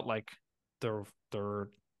about like their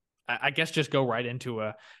I guess just go right into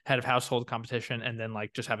a head of household competition and then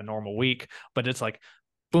like just have a normal week. But it's like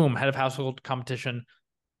boom, head of household competition,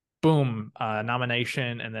 boom,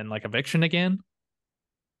 nomination, and then like eviction again.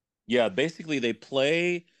 Yeah, basically they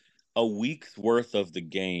play a week's worth of the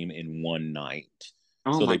game in one night.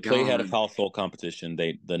 oh So my they play head God. of household competition.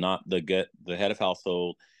 The head of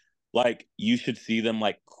household, like you should see them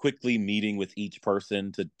like quickly meeting with each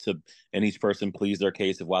person to and each person pleads their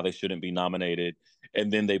case of why they shouldn't be nominated.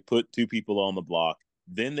 And then they put two people on the block.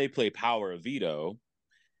 Then they play power of veto.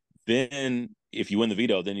 Then if you win the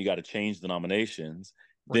veto, then you got to change the nominations.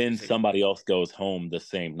 Then somebody else goes home the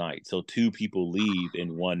same night. So two people leave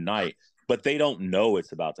in one night, but they don't know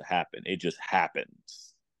it's about to happen. It just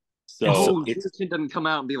happens. So it doesn't come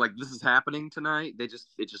out and be like, this is happening tonight. It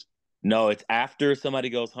just no, it's after somebody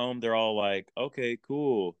goes home, they're all like, okay,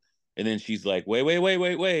 cool. And then she's like,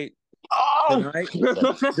 wait. Oh, Tonight,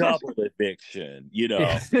 a double eviction,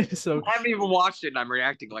 So I haven't even watched it and I'm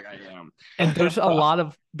reacting like I am. And there's a lot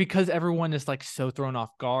of, because everyone is like so thrown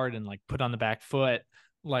off guard and like put on the back foot,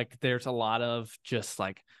 like there's a lot of just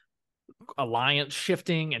like alliance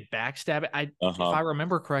shifting and backstabbing. If I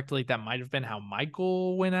remember correctly, that might have been how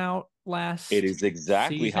Michael went out last. It is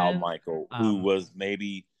exactly season. how Michael, who was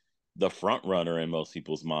maybe the front runner in most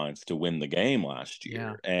people's minds to win the game last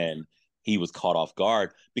year, and he was caught off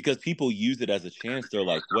guard because people use it as a chance. They're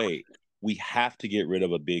like, wait, we have to get rid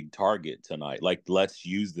of a big target tonight. Like, let's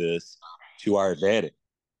use this to our advantage.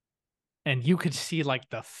 And you could see like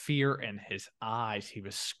the fear in his eyes. He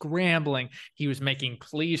was scrambling. He was making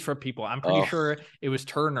pleas for people. I'm pretty sure it was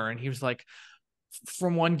Turner. And he was like,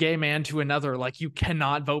 from one gay man to another, like, you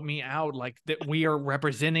cannot vote me out. Like, that we are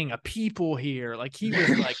representing a people here. Like, he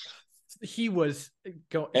was like, he was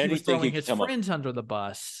throwing his friends under the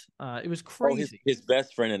bus. It was crazy. His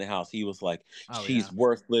best friend in the house, he was like, she's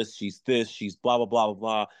worthless. She's this. She's blah, blah, blah, blah,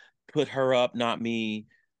 blah. Put her up, not me.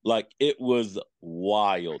 Like, it was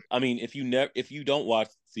wild. I mean, if you don't watch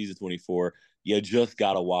season 24, you just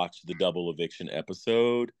gotta watch the double eviction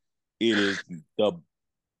episode. It is the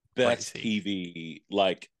best TV.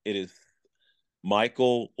 Like, it is.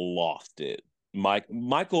 Michael lost it.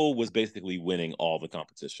 Michael was basically winning all the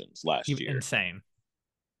competitions last year. Insane.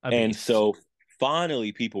 And so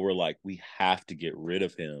finally, people were like, we have to get rid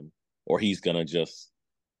of him, or he's gonna just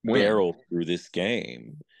barrel through this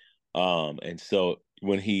game. And so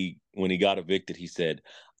when he got evicted, he said,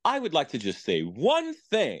 I would like to just say one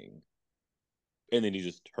thing. And then he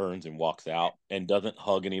just turns and walks out and doesn't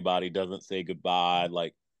hug anybody, doesn't say goodbye,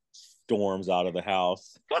 like storms out of the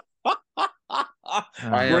house.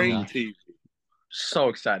 I am so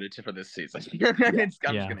excited for this season. I'm just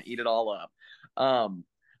going to eat it all up.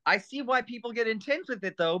 I see why people get intense with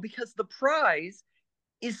it, though, because the prize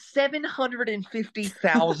is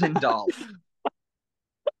 $750,000.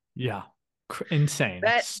 Yeah. Insane.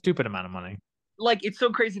 Stupid amount of money. Like, it's so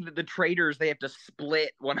crazy that the Traitors, they have to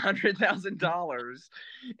split $100,000,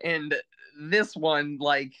 and this one,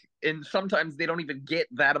 like, and sometimes they don't even get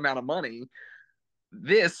that amount of money.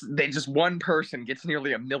 One person gets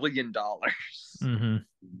nearly $1 million. Mm-hmm.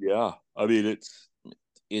 Yeah, I mean,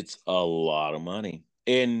 it's a lot of money,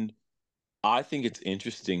 and I think it's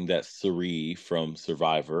interesting that Suri from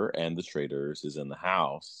Survivor and the Traitors is in the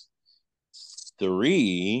house.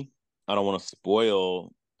 Suri, I don't want to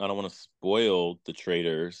spoil the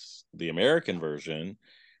Traitors, the American version,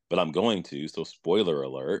 but I'm going to, so spoiler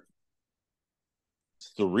alert.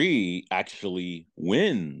 Suri actually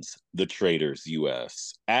wins the Traitors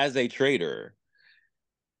US as a traitor.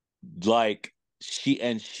 Like, she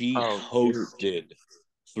hosted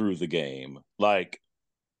through the game. Like,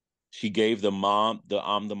 she gave the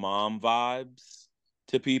I'm the mom vibes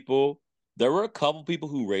to people. There were a couple people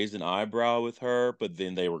who raised an eyebrow with her, but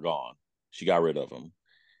then they were gone. She got rid of them.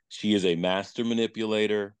 She is a master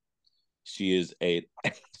manipulator. She is an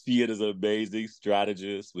amazing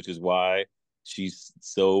strategist, which is why she's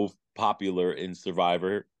so popular in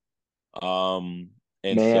Survivor. So I'm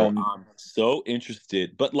so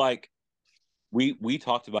interested. But like, we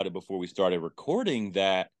talked about it before we started recording,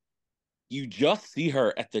 that you just see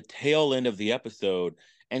her at the tail end of the episode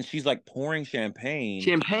and she's like pouring champagne.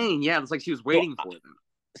 Yeah. It's like she was waiting for them.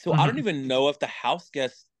 So I don't even know if the house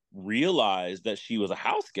guests realized that she was a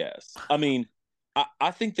house guest. I mean,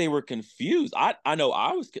 I think they were confused. I know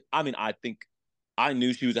I was. I mean, I think I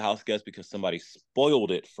knew she was a house guest because somebody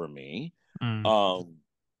spoiled it for me. But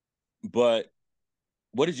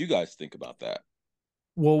what did you guys think about that?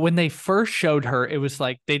 Well, when they first showed her, it was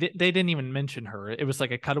like they didn't even mention her. It was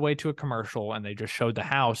like a cutaway to a commercial, and they just showed the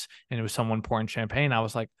house, and it was someone pouring champagne. I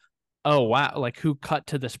was like, oh wow, like, who cut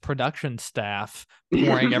to this production staff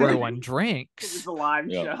pouring everyone drinks? It was a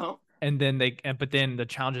live show. And then but then the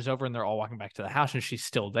challenge is over and they're all walking back to the house and she's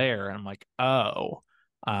still there. And I'm like, oh,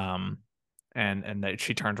 and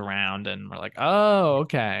she turned around and we're like, oh,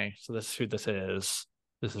 okay. So this is who this is.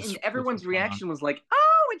 And everyone's reaction was like,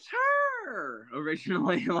 oh, it's her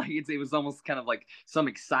originally. Like, it was almost kind of like some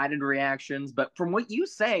excited reactions. But from what you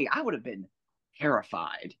say, I would have been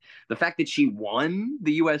terrified. The fact that she won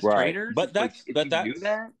the U.S. Traitors, but that's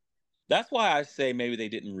why I say maybe they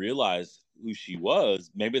didn't realize who she was.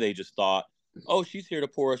 Maybe they just thought, oh, she's here to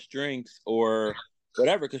pour us drinks or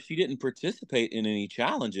whatever, because she didn't participate in any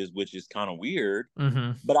challenges, which is kind of weird.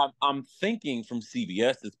 But I'm thinking from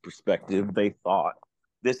CBS's perspective, they thought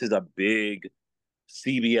this is a big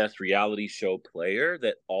CBS reality show player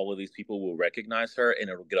that all of these people will recognize her and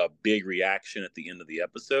it'll get a big reaction at the end of the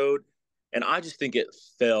episode. And I just think it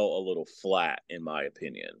fell a little flat, in my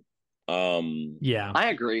opinion. Yeah, I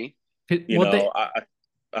agree.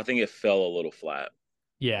 I think it fell a little flat.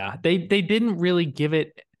 Yeah, they didn't really give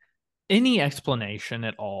it any explanation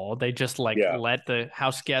at all. They just let the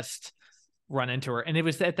house guest run into her. And it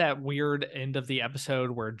was at that weird end of the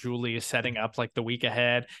episode where Julie is setting up like the week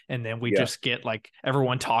ahead, and then we just get like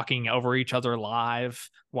everyone talking over each other live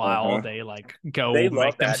while they like go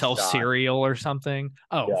make themselves cereal or something.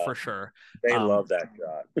 Oh, for sure. They love that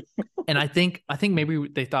shot. And I think maybe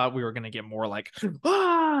they thought we were gonna get more like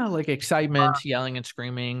like excitement, yelling and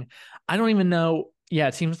screaming. I don't even know. Yeah,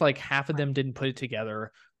 it seems like half of them didn't put it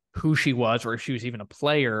together who she was or if she was even a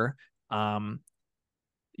player.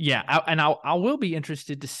 Yeah, I will be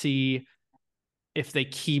interested to see if they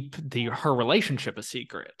keep her relationship a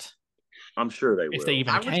secret. I'm sure they will. If they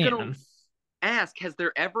even can. I was gonna ask, has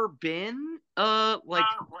there ever been like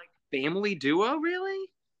family duo really?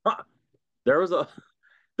 There was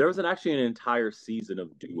actually an entire season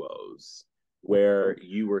of duos where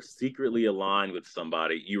you were secretly aligned with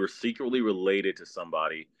somebody, you were secretly related to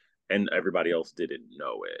somebody, and everybody else didn't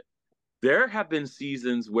know it. There have been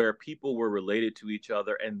seasons where people were related to each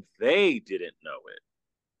other and they didn't know it.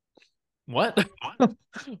 What?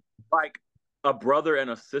 Like a brother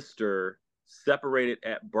and a sister separated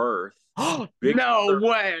at birth. No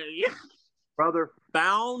way. Brother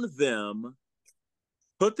found them,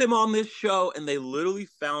 put them on this show, and they literally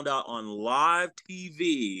found out on live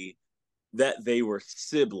TV that they were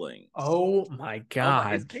siblings. Oh my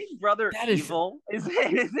God. Is Big Brother evil? Is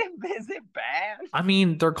it bad? I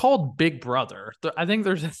mean, they're called Big Brother. I think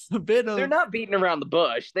there's a bit of... They're not beating around the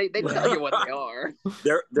bush. They tell you what they are.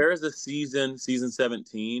 There is a season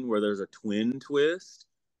 17, where there's a twin twist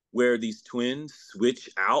where these twins switch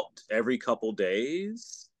out every couple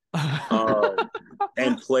days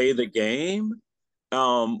and play the game.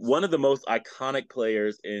 One of the most iconic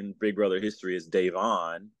players in Big Brother history is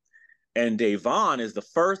Davon. And Davon is the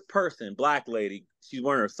first person, black lady, she's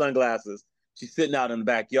wearing her sunglasses, she's sitting out in the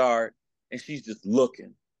backyard, and she's just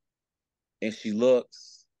looking. And she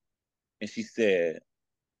looks, and she said,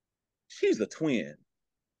 she's a twin.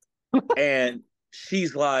 And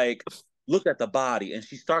she's like, look at the body. And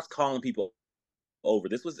she starts calling people over.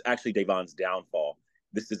 This was actually Davon's downfall.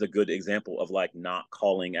 This is a good example of like not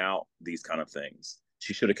calling out these kind of things.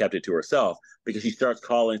 She should have kept it to herself because she starts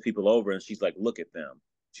calling people over and she's like, look at them.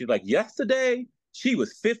 She's like, yesterday, she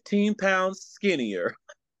was 15 pounds skinnier.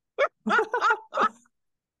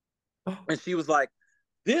 And she was like,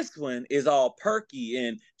 this one is all perky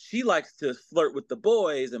and she likes to flirt with the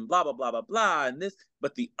boys and blah, blah, blah, blah, blah. And this,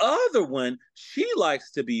 but the other one, she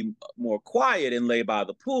likes to be more quiet and lay by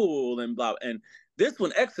the pool and blah. And this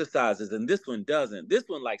one exercises and this one doesn't. This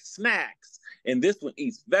one like snacks and this one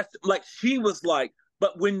eats vegetables. Like she was like,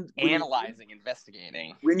 but when analyzing,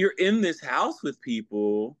 investigating, when you're in this house with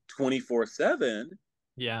people 24/7,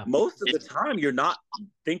 most of the time you're not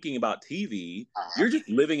thinking about TV. You're just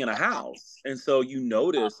living in a house, and so you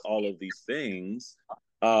notice all of these things.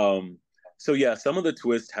 So yeah, some of the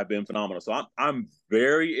twists have been phenomenal. So I'm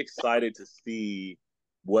very excited to see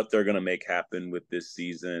what they're gonna make happen with this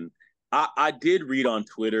season. I did read on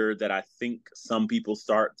Twitter that I think some people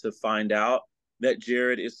start to find out that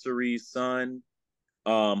Jared is Cirie's son.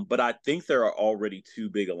 But I think there are already two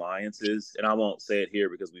big alliances, and I won't say it here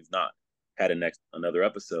because we've not had another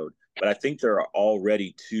episode, but I think there are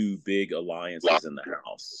already two big alliances in the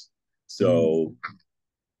house. So,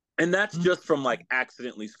 and that's just from like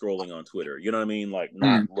accidentally scrolling on Twitter. You know what I mean? Like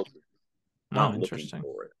not looking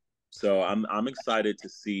for it. So I'm excited to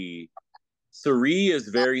see. Cirie is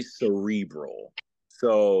very cerebral,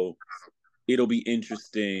 so it'll be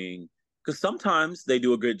interesting because sometimes they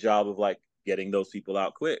do a good job of like getting those people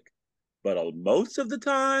out quick. But most of the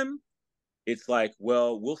time, it's like,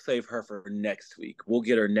 well, we'll save her for next week. We'll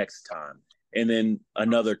get her next time. And then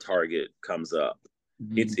another target comes up.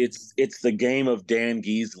 It's the game of Dan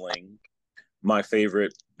Giesling, my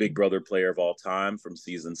favorite Big Brother player of all time from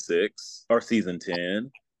season 6 or season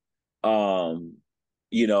 10.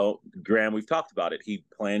 You know, Graham, we've talked about it. He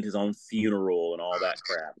planned his own funeral and all that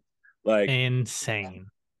crap. Like insane.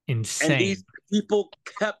 And these people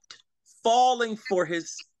kept falling for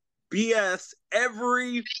his BS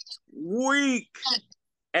every week.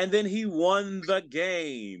 And then he won the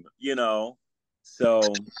game, you know? So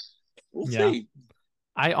we'll see.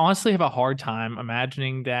 I honestly have a hard time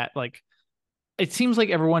imagining that, like, it seems like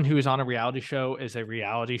everyone who is on a reality show is a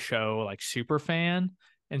reality show, like, super fan.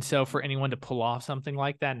 And so for anyone to pull off something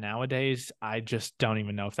like that nowadays, I just don't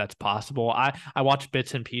even know if that's possible. I watched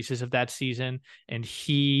bits and pieces of that season, and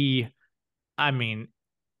I mean,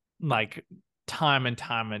 like time and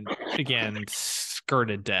time and again,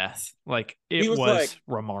 skirted death. Like He it was was like,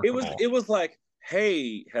 remarkable. it was like,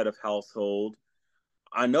 hey, head of household,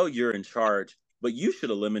 I know you're in charge, but you should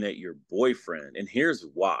eliminate your boyfriend. And here's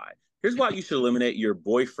why. Here's why you should eliminate your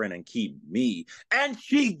boyfriend and keep me. And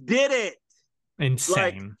she did it. Like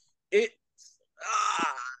Insane. it.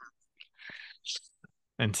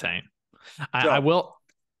 Insane. So, I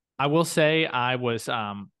will say I was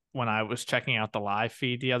when I was checking out the live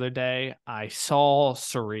feed the other day, I saw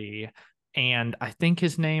Suri, and I think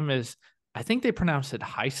his name is, I think they pronounce it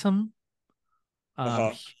Heisem.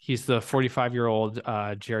 He's the 45-year-old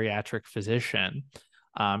geriatric physician.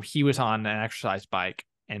 He was on an exercise bike,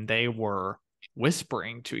 and they were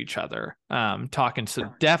whispering to each other, talking,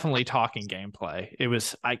 so definitely talking gameplay. It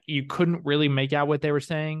was you couldn't really make out what they were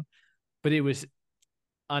saying, but it was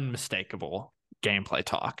unmistakable gameplay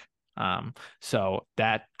talk. So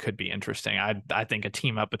that could be interesting. I think a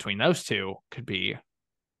team up between those two could be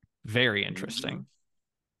very interesting.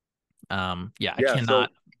 I cannot. So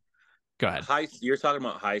Go ahead. You're talking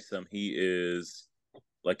about Heisem. He is,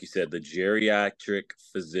 like you said, the geriatric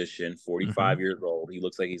physician, 45 years old. He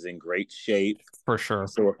looks like he's in great shape. For sure.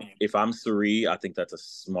 So if I'm Suri, I think that's a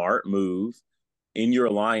smart move. In your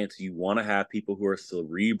alliance, you want to have people who are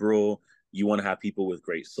cerebral. You want to have people with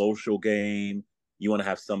great social game. You want to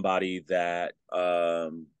have somebody that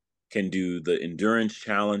can do the endurance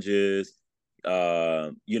challenges,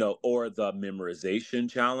 or the memorization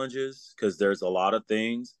challenges, because there's a lot of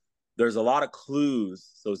things. There's a lot of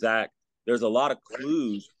clues. So, Zach, there's a lot of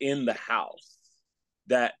clues in the house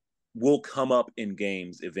that will come up in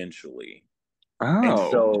games eventually. And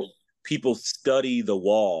so people study the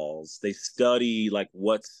walls. They study like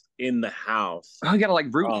what's in the house. Oh, you gotta like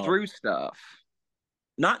root through stuff.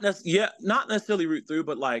 Not necessarily root through,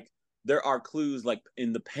 but like there are clues like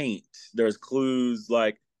in the paint. There's clues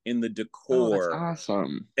like in the decor. Oh, that's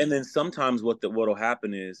awesome. And then sometimes what'll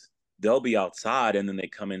happen is they'll be outside and then they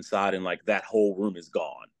come inside and like that whole room is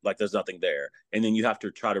gone. Like there's nothing there. And then you have to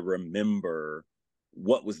try to remember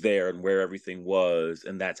what was there and where everything was,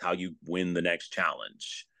 and that's how you win the next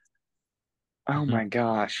challenge. Oh my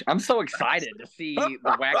gosh. I'm so excited to see the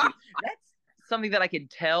wacky. That's something that I can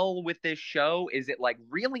tell with this show is it like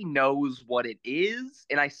really knows what it is,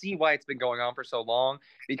 and I see why it's been going on for so long,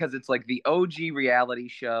 because it's like the OG reality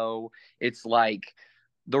show. It's like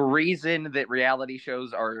the reason that reality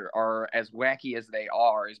shows are as wacky as they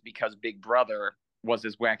are is because Big Brother was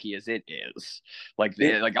as wacky as it is.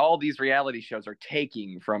 Like all these reality shows are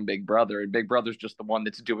taking from Big Brother, and Big Brother's just the one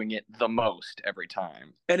that's doing it the most every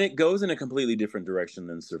time. And it goes in a completely different direction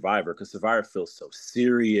than Survivor, because Survivor feels so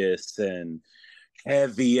serious and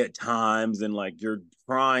heavy at times, and like you're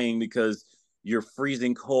crying because you're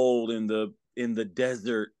freezing cold in the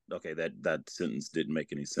desert. Okay, that sentence didn't make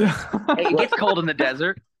any sense. Hey, it gets cold in the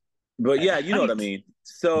desert. But yeah, you know what I mean.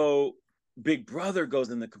 So Big Brother goes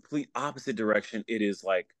in the complete opposite direction. It is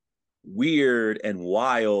like weird and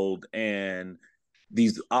wild and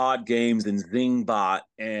these odd games and Zingbot,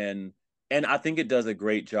 and I think it does a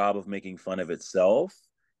great job of making fun of itself.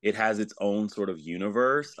 It has its own sort of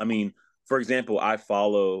universe. I mean, for example, I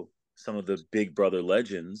follow some of the Big Brother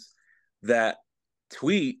legends that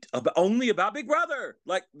tweet only about Big Brother.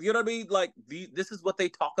 Like, you know what I mean? Like this is what they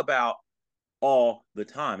talk about all the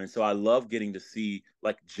time. And so I love getting to see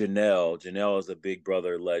like Janelle. Janelle is a Big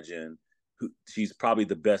Brother legend. She's probably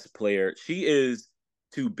the best player. She is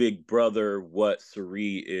to Big Brother what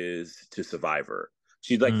Suri is to Survivor.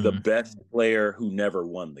 She's like the best player who never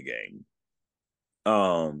won the game.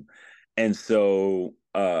 And so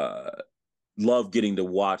love getting to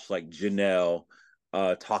watch like Janelle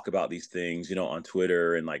talk about these things, on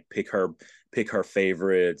Twitter, and like pick her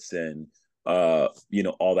favorites and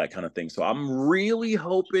all that kind of thing. So I'm really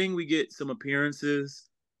hoping we get some appearances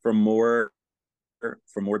from more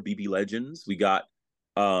BB legends. We got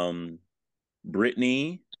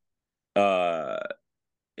Brittany,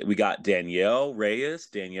 we got Danielle Reyes.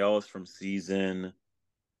 Danielle is from season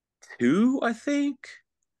 2, I think.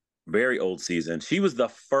 Very old season. She was the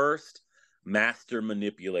first master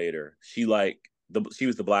manipulator. She was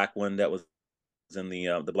the black one that was in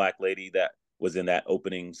the black lady that was in that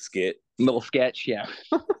opening skit. Little sketch, yeah.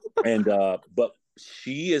 And but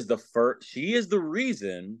she is the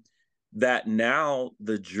reason that now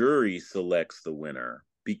the jury selects the winner,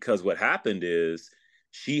 because what happened is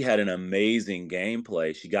she had an amazing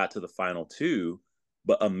gameplay. She got to the final 2,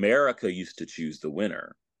 but America used to choose the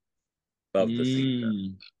winner of the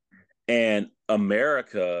season. And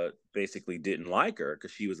America basically didn't like her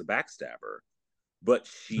because she was a backstabber. But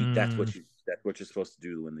that's what you're supposed to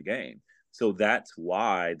do to win the game. So that's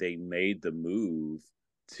why they made the move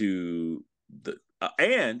to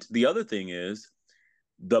and the other thing is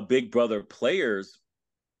the Big Brother players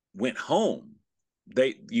went home.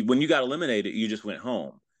 When you got eliminated, you just went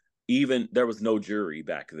home. Even there was no jury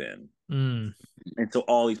back then. And so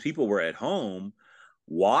all these people were at home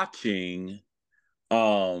watching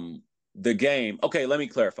the game. Okay, let me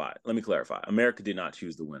clarify. America did not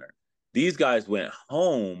choose the winner. These guys went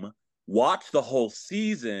home, watched the whole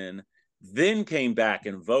season, then came back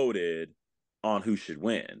and voted on who should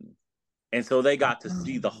win. And so they got to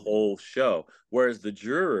see the whole show. Whereas the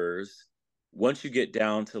jurors, once you get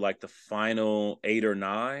down to like the final 8 or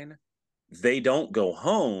 9, they don't go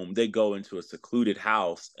home. They go into a secluded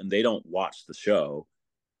house and they don't watch the show.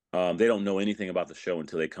 They don't know anything about the show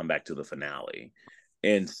until they come back to the finale.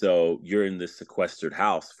 And so you're in this sequestered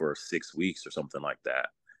house for 6 weeks or something like that.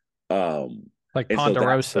 Like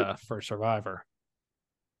Ponderosa for Survivor.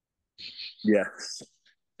 Yes.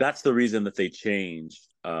 That's the reason that they changed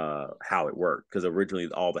how it worked. Because originally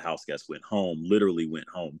all the house guests literally went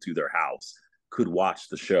home to their house, could watch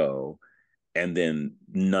the show, and then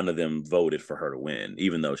none of them voted for her to win,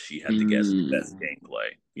 even though she had the best gameplay,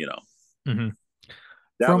 you know. Mm-hmm.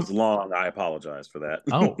 That was long. I apologize for that.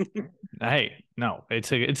 Oh, hey, no,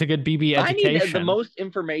 it's a good BB education. I need the most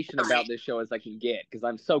information about this show as I can get because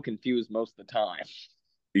I'm so confused most of the time.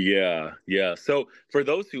 Yeah. So for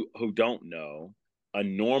those who don't know, a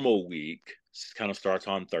normal week kind of starts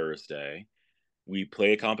on Thursday. We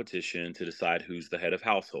play a competition to decide who's the head of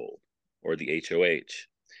household, or the HOH.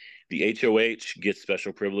 The HOH gets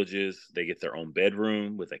special privileges. They get their own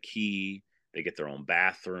bedroom with a key. They get their own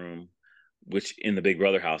bathroom, which in the Big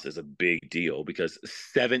Brother house is a big deal because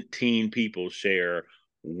 17 people share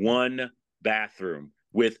one bathroom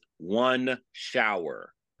with one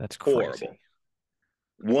shower. That's crazy. Horrible.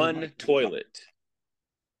 One toilet.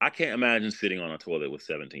 I can't imagine sitting on a toilet with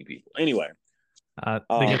 17 people. Anyway. They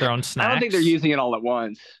get their own snacks. I don't think they're using it all at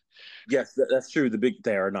once. Yes, that's true.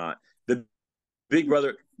 They are not. The Big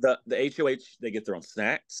Brother, the HOH, they get their own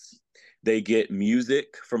snacks. They get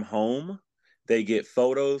music from home. They get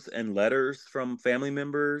photos and letters from family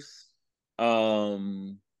members. So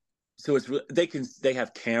they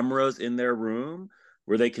have cameras in their room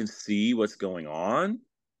where they can see what's going on.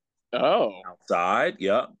 Oh, outside,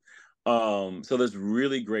 yeah. So there's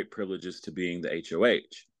really great privileges to being the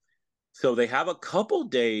HOH. So they have a couple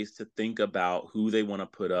days to think about who they want to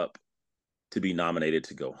put up to be nominated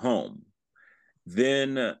to go home.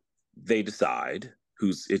 Then they decide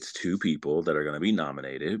it's 2 people that are going to be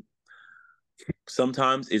nominated.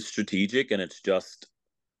 Sometimes it's strategic and it's just,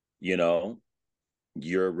 you're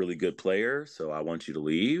a really good player, so I want you to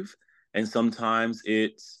leave. And sometimes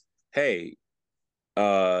it's, hey,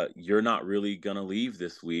 you're not really going to leave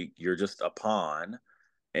this week. You're just a pawn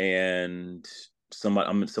and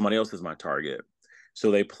somebody else is my target.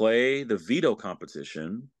 So they play the veto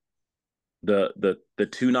competition. The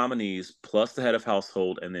 2 nominees plus the head of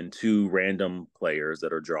household and then 2 random players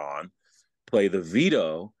that are drawn play the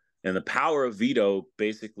veto, and the power of veto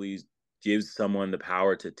basically gives someone the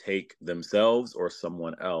power to take themselves or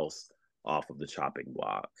someone else off of the chopping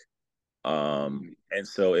block. And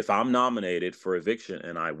so if I'm nominated for eviction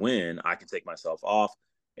and I win, I can take myself off,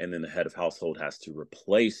 and then the head of household has to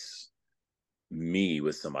replace me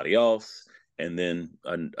with somebody else. And then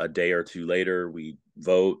a day or 2 later, we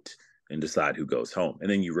vote and decide who goes home. And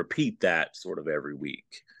then you repeat that sort of every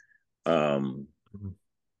week.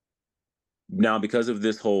 Now, because of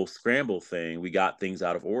this whole scramble thing, we got things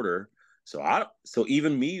out of order. So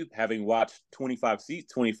even me having watched 24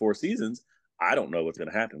 seasons, I don't know what's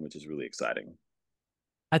going to happen, which is really exciting.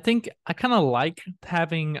 I think I kind of like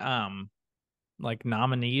having like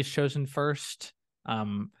nominees chosen first.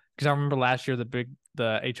 Because I remember last year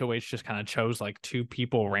the HOH just kind of chose like 2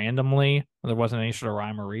 people randomly. There wasn't any sort of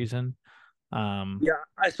rhyme or reason. Yeah,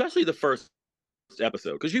 especially the first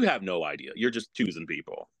episode, because you have no idea. You're just choosing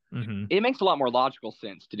people. Mm-hmm. It makes a lot more logical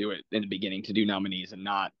sense to do it in the beginning, to do nominees and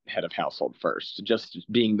not head of household first. Just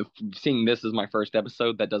seeing this as my first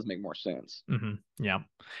episode, that does make more sense. Mm-hmm. Yeah.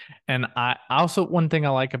 And I also, one thing I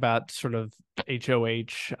like about sort of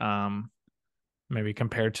HOH, maybe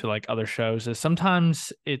compared to like other shows, is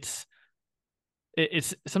sometimes it's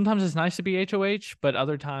nice to be HOH, but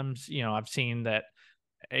other times, I've seen that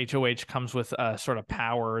HOH comes with a sort of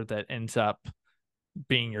power that ends up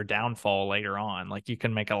being your downfall later on. Like you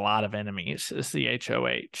can make a lot of enemies as the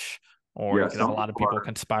HOH, or you can have a lot of people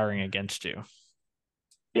conspiring against you.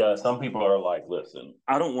 Yeah, some people are like, listen,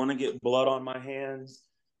 I don't want to get blood on my hands.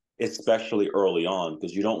 especially early on,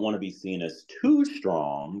 because you don't want to be seen as too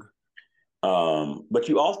strong, but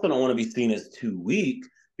you also don't want to be seen as too weak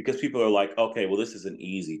because people are like, okay, well, this is an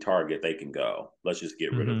easy target. They can go. Let's just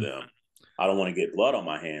get rid of them. I don't want to get blood on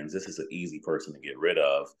my hands. This is an easy person to get rid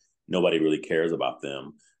of. Nobody really cares about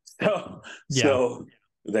them. So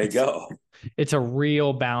they go. It's a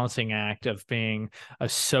real balancing act of being a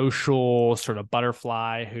social sort of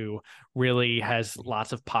butterfly who really has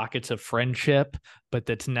lots of pockets of friendship, but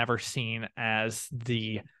that's never seen as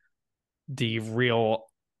the real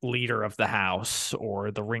leader of the house or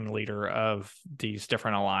the ringleader of these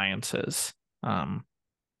different alliances.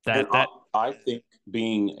 I think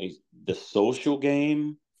being the social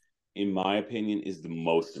game, in my opinion, is the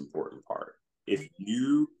most important part. If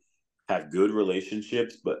you have good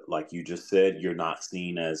relationships, but like you just said, you're not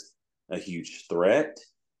seen as a huge threat,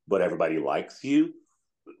 but everybody likes you,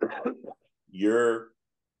 you're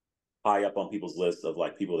high up on people's lists of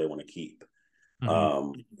like people they want to keep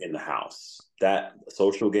in the house. That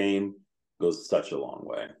social game goes such a long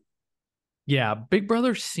way. Yeah, Big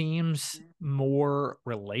Brother seems more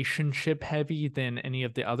relationship heavy than any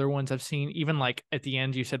of the other ones I've seen. Even like at the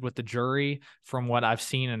end, you said with the jury, from what I've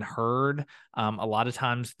seen and heard, a lot of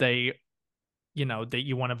times that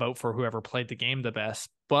you want to vote for whoever played the game the best.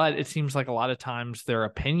 But it seems like a lot of times their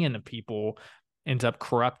opinion of people ends up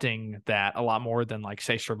corrupting that a lot more than like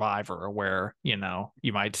say Survivor, where,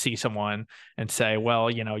 you might see someone and say, well,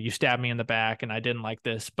 you stabbed me in the back and I didn't like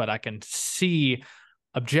this, but I can see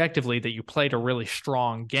objectively that you played a really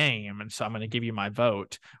strong game, and so I'm going to give you my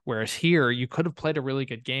vote. Whereas here, you could have played a really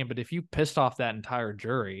good game, but if you pissed off that entire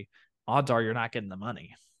jury, odds are you're not getting the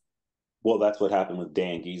money. Well, that's what happened with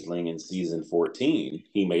Dan Giesling in season 14.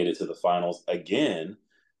 He made it to the finals again.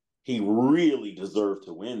 He really deserved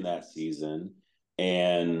to win that season,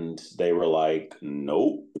 and they were like,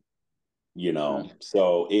 nope.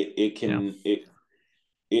 So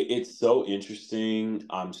it's so interesting.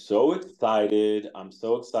 I'm so excited.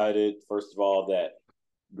 First of all, that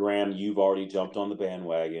Graham, you've already jumped on the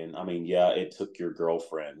bandwagon. I mean, yeah, it took your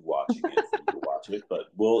girlfriend watching it for you to watch it, but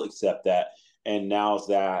we'll accept that. And now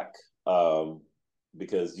Zach,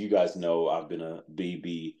 because you guys know I've been a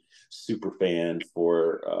BB super fan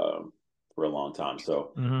for a long time.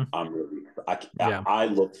 So I'm really I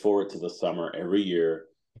look forward to the summer every year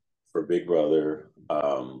for Big Brother.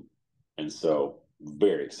 And so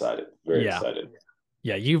very excited. Very excited.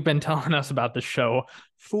 Yeah, you've been telling us about the show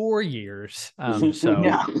for years. So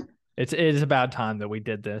it is about time that we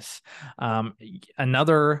did this.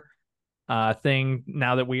 Another thing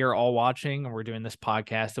now that we are all watching and we're doing this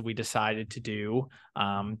podcast that we decided to do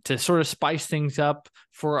to sort of spice things up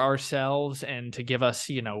for ourselves and to give us,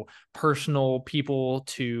 personal people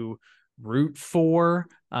to root for.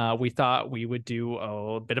 We thought we would do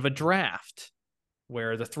a bit of a draft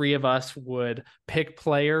where the three of us would pick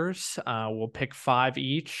players. We'll pick 5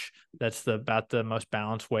 each. That's about the most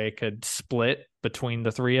balanced way it could split between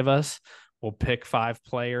the three of us. We'll pick 5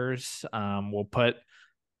 players. We'll put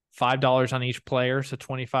 $5 on each player, so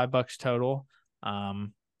 $25 total.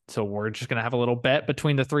 So we're just going to have a little bet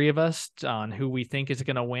between the three of us on who we think is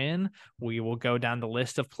going to win. We will go down the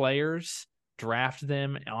list of players, draft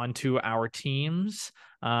them onto our teams.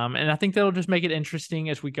 And I think that'll just make it interesting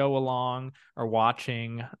as we go along or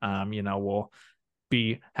watching. We'll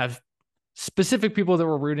have specific people that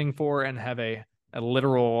we're rooting for and have a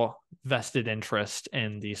literal vested interest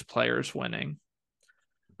in these players winning.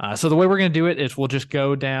 So the way we're going to do it is we'll just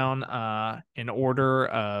go down in order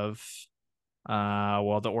of,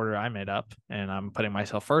 the order I made up, and I'm putting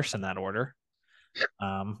myself first in that order.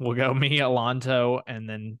 We'll go me, Alonto, and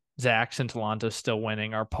then Zach, since Alonto's still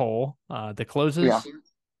winning our poll that closes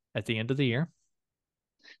at the end of the year.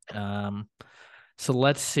 So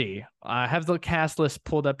let's see. I have the cast list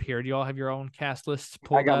pulled up here. Do you all have your own cast lists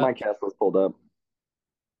pulled up? I got my cast list pulled up.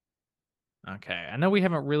 Okay. I know we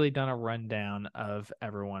haven't really done a rundown of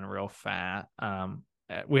everyone real fat.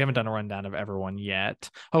 We haven't done a rundown of everyone yet.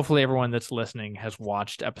 Hopefully everyone that's listening has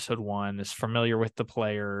watched episode 1, is familiar with the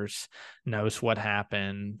players, knows what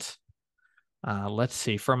happened. Let's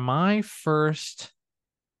see. For my first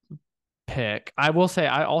pick, I will say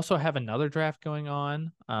I also have another draft going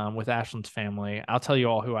on with Ashlyn's family. I'll tell you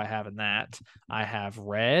all who I have in that. I have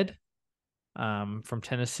Red from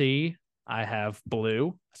Tennessee. I have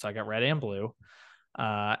Blue, so I got Red and Blue.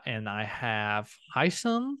 And I have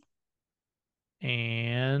Heisem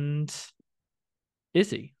and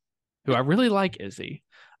Izzy, who I really like Izzy.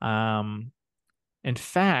 In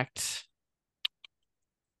fact,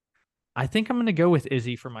 I think I'm going to go with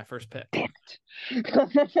Izzy for my first pick. Damn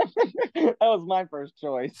it. That was my first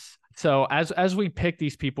choice. So as we pick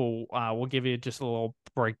these people, we'll give you just a little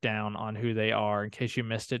breakdown on who they are in case you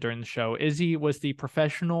missed it during the show. Izzy was the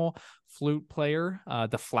professional flute player,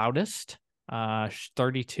 the flautist,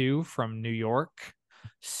 32 from New York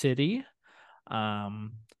City.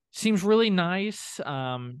 Seems really nice.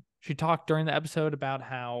 She talked during the episode about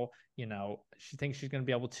how, she thinks she's going to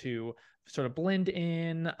be able to sort of blend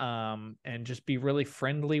in and just be really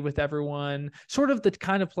friendly with everyone. Sort of the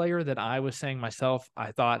kind of player that I was saying myself,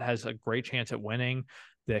 I thought has a great chance at winning,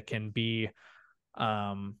 that can be,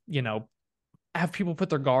 have people put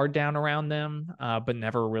their guard down around them, but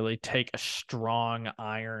never really take a strong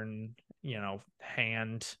iron,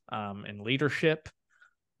 hand in leadership,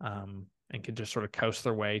 and can just sort of coast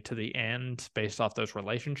their way to the end based off those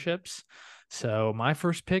relationships. So my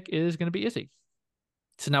first pick is going to be Izzy.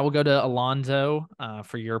 So now we'll go to Alonzo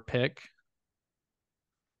for your pick.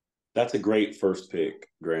 That's a great first pick,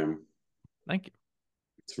 Graham. Thank you.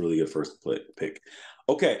 It's really good first pick.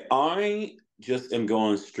 Okay, I just am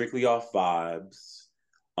going strictly off vibes.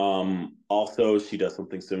 Also, she does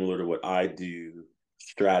something similar to what I do,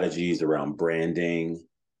 strategies around branding.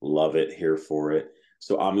 Love it, here for it.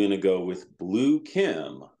 So I'm going to go with Blue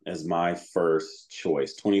Kim as my first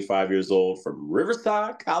choice. 25 years old from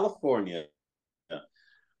Riverside, California.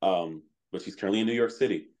 But she's currently in New York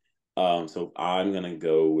City. So I'm going to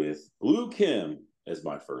go with Blue Kim as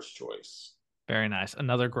my first choice. Very nice.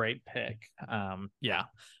 Another great pick. Yeah.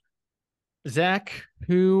 Zach,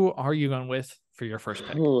 who are you going with for your first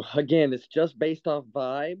pick? Ooh, again, it's just based off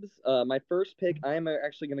vibes. My first pick, I'm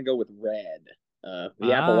actually going to go with Red,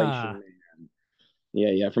 the Appalachian Man.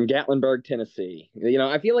 Yeah, from Gatlinburg, Tennessee.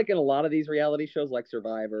 I feel like in a lot of these reality shows like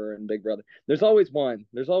Survivor and Big Brother, there's always one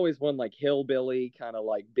like hillbilly, kind of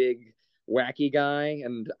like big, wacky guy.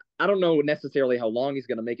 And I don't know necessarily how long he's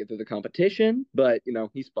going to make it through the competition, but,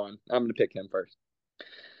 he's fun. I'm going to pick him first.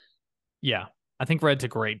 Yeah, I think Red's a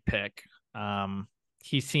great pick.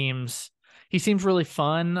 He seems really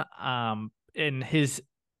fun. And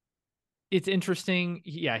it's interesting.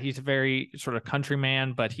 Yeah, he's a very sort of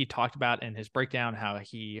countryman, but he talked about in his breakdown how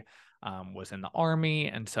he was in the army,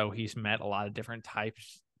 and so he's met a lot of different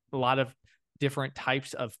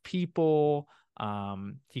types of people.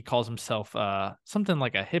 He calls himself something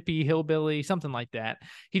like a hippie hillbilly, something like that.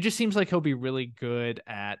 He just seems like he'll be really good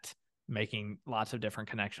at making lots of different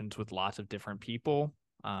connections with lots of different people.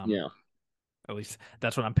 Yeah. At least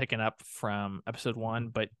that's what I'm picking up from episode 1,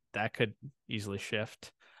 but that could easily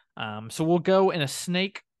shift. So we'll go in a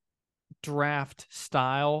snake draft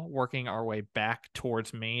style, working our way back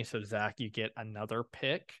towards me. So Zach, you get another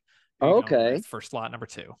pick. Okay. For slot number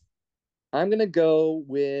 2. I'm gonna go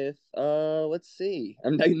with let's see.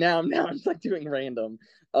 I'm just like doing random.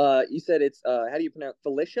 You said it's how do you pronounce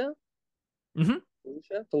Felicia? Mm-hmm.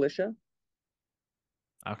 Felicia.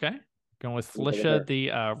 Okay. Going with Felicia,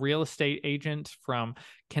 the real estate agent from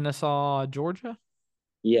Kennesaw, Georgia.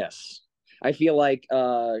 Yes. I feel like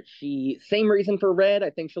same reason for Red. I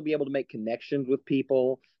think she'll be able to make connections with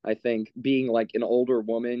people. I think being like an older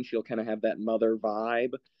woman, she'll kind of have that mother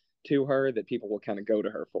vibe to her that people will kind of go to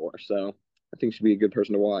her for. So I think she'd be a good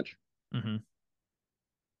person to watch. Mm-hmm.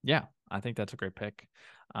 Yeah, I think that's a great pick.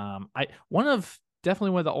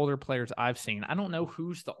 Definitely one of the older players I've seen. I don't know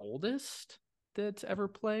who's the oldest that's ever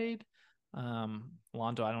played.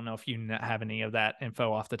 Lonzo, I don't know if you have any of that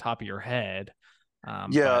info off the top of your head.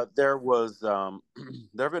 There was there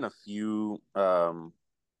have been a few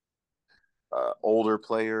older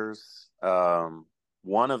players.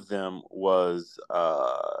 One of them was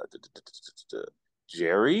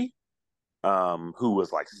Jerry, who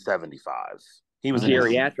was like 75. He was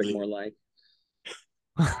geriatric, more like.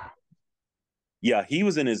 Yeah, he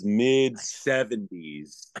was in his mid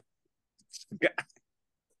 70s.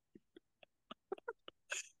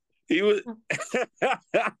 He was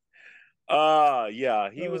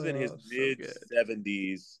he was in his mid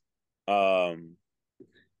 70s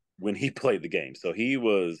when he played the game. So he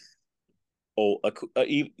was old,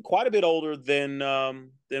 quite a bit older than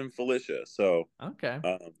Felicia. So okay.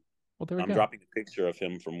 Well, there we I'm go. dropping a picture of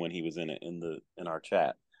him from when he was in it in our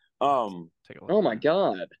chat. Take a look. Oh my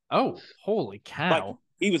god. Oh, holy cow. Like,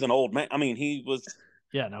 he was an old man. I mean, he was.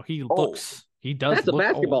 Yeah, no, he old. Looks. He does. That's a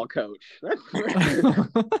basketball old. coach.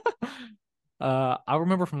 I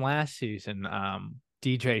remember from last season,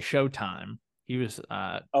 DJ Showtime. He was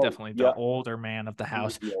definitely the older man of the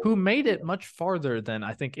house who made it much farther than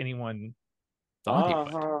I think anyone thought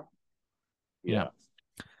he would. Yeah.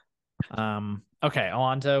 Okay,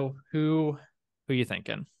 Alonzo, who you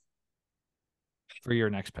thinking for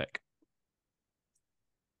your next pick?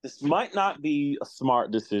 This might not be a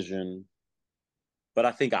smart decision, but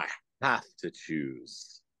I think I have to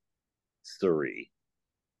choose Suri.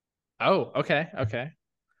 Oh, okay, okay.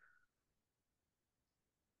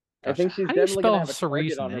 I Gosh, think she's how do you definitely going to spell have a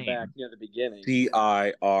target Cerise's on her back name? near the beginning.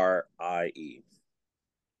 Tirie.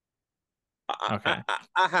 Okay.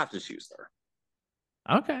 I have to choose her.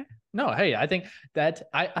 Okay. No, hey, I think that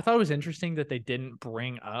I thought it was interesting that they didn't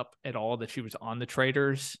bring up at all that she was on the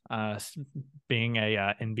Traitors, being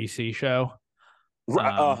a NBC show. They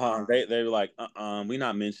were like, we're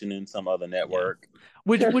not mentioning some other network.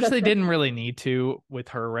 Yeah. Which they didn't really need to with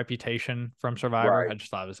her reputation from Survivor. Right. I just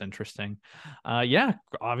thought it was interesting. Yeah,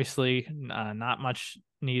 obviously, not much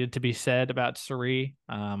needed to be said about Suri.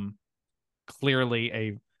 Clearly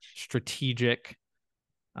a strategic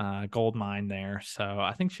gold mine there. So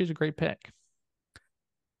I think she's a great pick.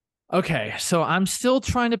 Okay, so I'm still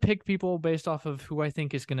trying to pick people based off of who I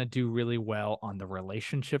think is going to do really well on the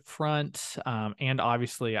relationship front. And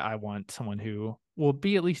obviously, I want someone who will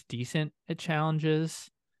be at least decent at challenges.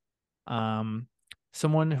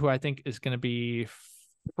 Someone who I think is going to be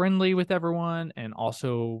friendly with everyone and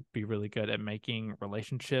also be really good at making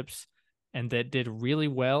relationships. And that did really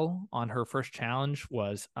well on her first challenge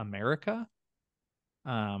was America.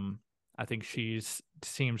 I think she's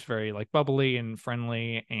seems very like bubbly and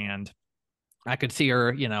friendly, and I could see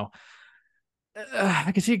her,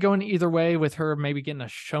 I could see it going either way with her maybe getting a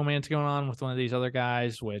showmance going on with one of these other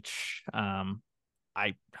guys, which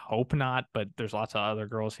I hope not, but there's lots of other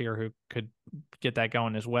girls here who could get that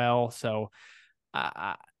going as well. So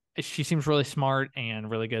she seems really smart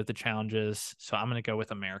and really good at the challenges. So I'm going to go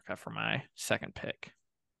with America for my second pick.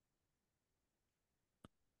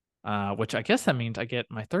 Which I guess that means I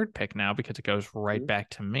get my third pick now because it goes right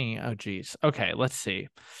back to me. Oh, geez. Okay, let's see.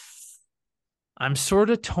 I'm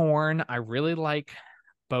sort of torn. I really like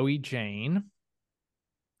Bowie Jane.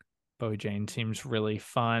 Bowie Jane seems really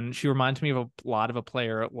fun. She reminds me of a lot of a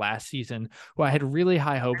player last season who I had really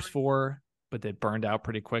high hopes for, but they burned out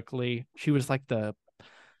pretty quickly. She was like the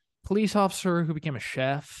police officer who became a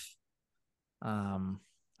chef. I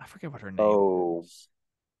forget what her name was.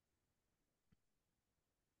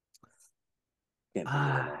 Can't think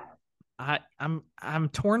of her name. I'm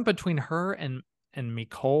torn between her and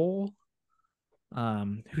Nicole,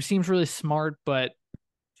 who seems really smart, but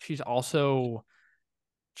she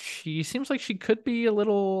seems like she could be a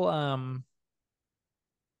little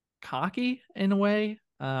cocky in a way.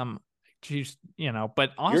 She's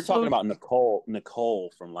but also you're talking about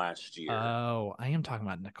Nicole from last year. Oh, I am talking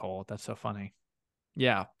about Nicole. That's so funny.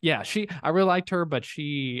 Yeah. I really liked her, but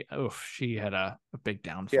she had a big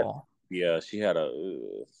downfall. Yeah, she had a.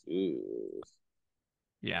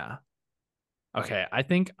 Yeah. Okay, I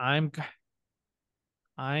think I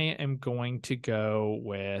am going to go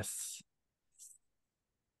with.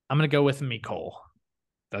 I'm going to go with Nicole.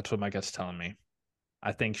 That's what my gut's telling me.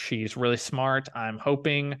 I think she's really smart. I'm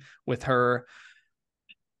hoping with her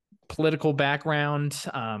political background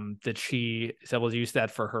that she is able to use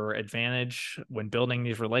that for her advantage when building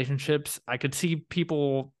these relationships. I could see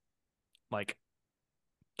people like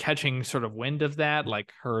catching sort of wind of that,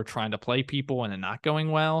 like her trying to play people and it not going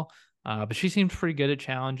well. But she seems pretty good at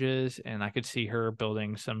challenges, and I could see her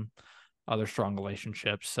building some other strong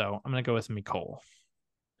relationships. So I'm going to go with Nicole.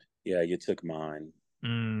 Yeah, you took mine.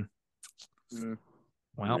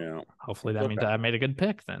 Well, yeah. Hopefully that means I made a good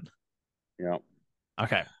pick then. Yeah.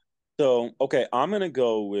 Okay. So, I'm going to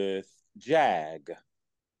go with Jag.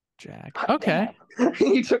 Okay.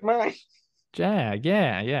 You took mine. Jag.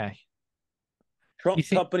 Yeah. Trump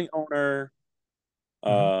company owner,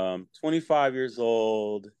 25 years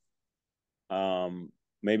old,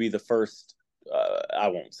 maybe the first, I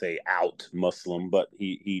won't say out Muslim, but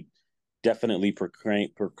he definitely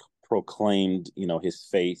proclaimed, his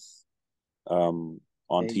faith on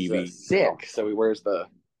TV. Sikh, so he wears the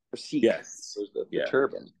Sikh. Yes, the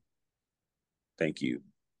turban. Thank you.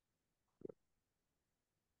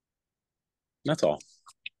 That's all.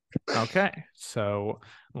 Okay, so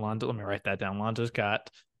Lonzo, let me write that down. Lonzo's got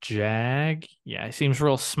Jag. Yeah, he seems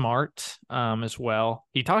real smart as well.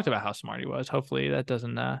 He talked about how smart he was. Hopefully that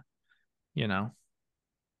doesn't I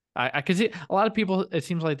could see a lot of people, it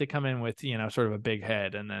seems like they come in with, sort of a big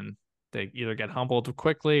head and then they either get humbled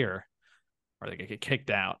quickly or they get kicked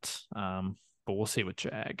out. But we'll see with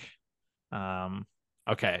Jag.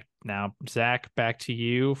 Okay, now Zach, back to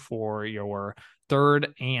you for your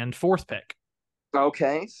third and fourth pick.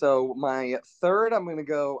 Okay, so my third, I'm gonna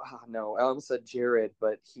go. Oh, no, I almost said Jared,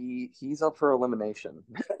 but he's up for elimination.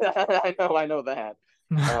 I know that.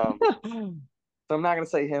 So I'm not gonna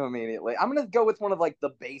say him immediately. I'm gonna go with one of like the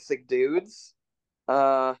basic dudes.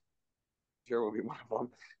 Joe will be one of them.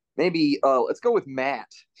 Maybe let's go with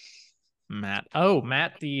Matt. Matt. Oh,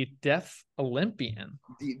 Matt, the Deaf Olympian.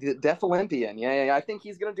 The Deaf Olympian. Yeah. I think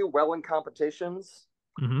he's gonna do well in competitions.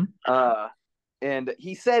 Mm-hmm. And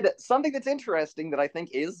he said something that's interesting that I think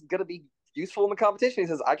is gonna be useful in the competition. He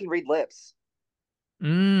says, "I can read lips." Like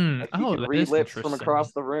he Oh, can that read is lips from interesting.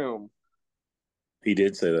 across the room. He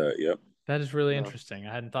did say that. Yep. That is really interesting.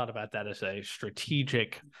 I hadn't thought about that as a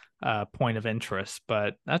strategic point of interest,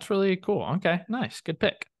 but that's really cool. Okay, nice. Good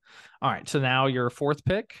pick. All right, so now your fourth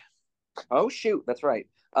pick. Oh shoot, that's right.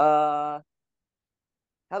 Let's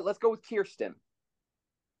go with Kirsten.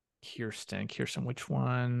 Kirsten, which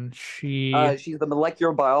one? She's the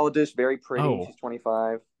molecular biologist, very pretty. Oh. She's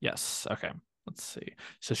 25. Yes. Okay. Let's see.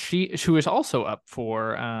 So she was also up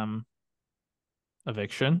for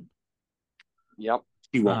eviction. Yep.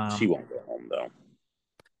 She won't go home though.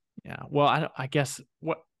 Yeah. Well, I guess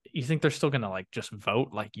what you think they're still gonna like just vote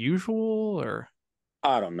like usual, or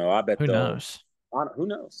I don't know. I bet who knows? Who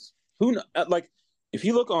knows? Who like if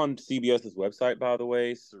you look on CBS's website, by the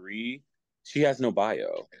way, Suri, she has no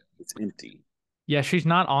bio. It's empty. Yeah, she's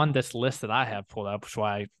not on this list that I have pulled up, which is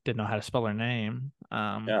why I didn't know how to spell her name.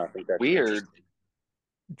 Yeah, I think that's weird.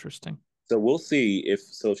 Interesting. So we'll see if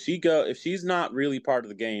she's not really part of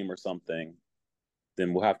the game or something,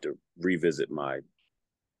 then we'll have to revisit my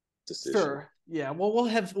decision. Sure. Yeah. Well,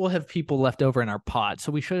 we'll have people left over in our pot,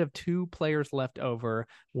 so we should have 2 players left over.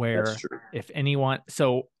 Where if anyone,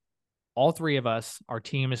 so all 3 of us, our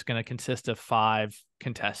team is going to consist of 5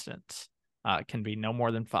 contestants. It can be no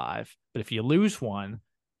more than 5. But if you lose one,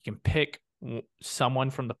 you can pick someone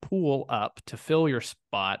from the pool up to fill your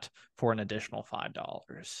spot for an additional $5.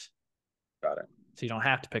 Got it. So you don't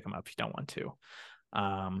have to pick them up if you don't want to.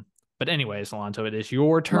 But anyways, Alonso, it is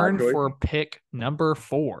your turn for pick number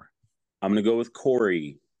 4. I'm going to go with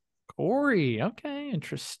Corey. Corey. Okay,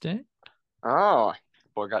 interesting. Oh,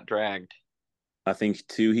 boy got dragged. I think,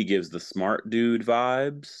 too, he gives the smart dude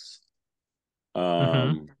vibes.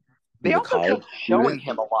 They also kept showing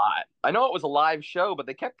him a lot. I know it was a live show, but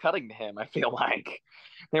they kept cutting to him, I feel like.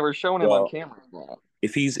 They were showing him on camera.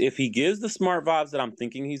 If he gives the smart vibes that I'm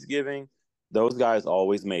thinking he's giving, those guys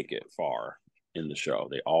always make it far in the show.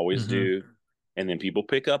 They always do. And then people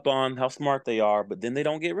pick up on how smart they are, but then they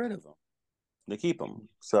don't get rid of them. They keep them.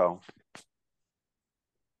 So.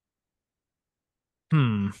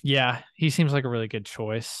 Yeah, he seems like a really good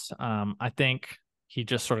choice. I think he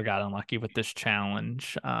just sort of got unlucky with this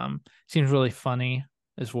challenge. Seems really funny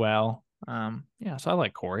as well. Yeah, so I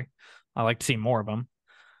like Corey. I like to see more of him.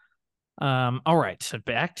 All right, so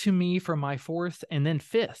back to me for my 4th and then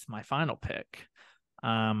 5th, my final pick.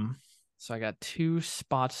 So I got 2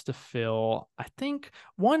 spots to fill. I think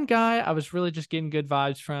one guy I was really just getting good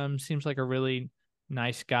vibes from. Seems like a really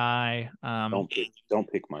nice guy. Don't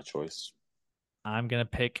pick my choice. I'm gonna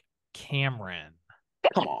pick Cameron.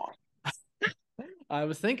 Come on.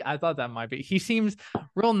 I thought that might be. He seems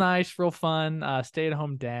real nice, real fun,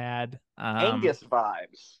 stay-at-home dad. Angus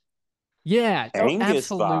vibes. Yeah, Angus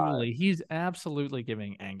absolutely. vibes. He's absolutely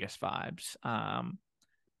giving Angus vibes. And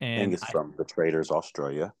Angus from the Traitors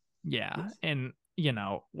Australia. Yeah, yes. And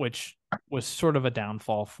which was sort of a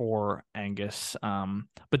downfall for Angus.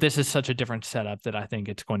 But this is such a different setup that I think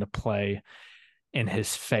it's going to play in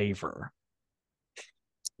his favor.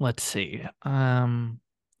 Let's see. I'm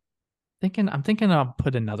thinking I'll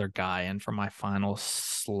put another guy in for my final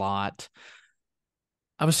slot.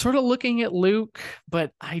 I was sort of looking at Luke,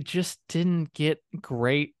 but I just didn't get a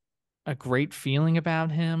great feeling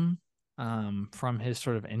about him from his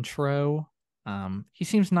sort of intro. He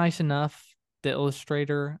seems nice enough, the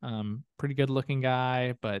illustrator, pretty good looking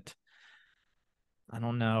guy, but I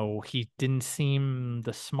don't know. He didn't seem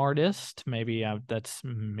the smartest. Maybe that's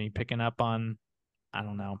me picking up on, I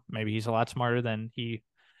don't know. Maybe he's a lot smarter than he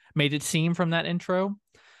made it seem from that intro.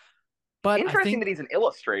 But interesting that he's an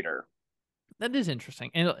illustrator. That is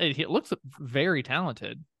interesting. And it looks very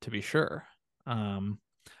talented, to be sure.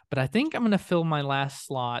 But I think I'm going to fill my last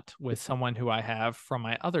slot with someone who I have from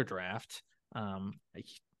my other draft. I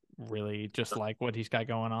really just like what he's got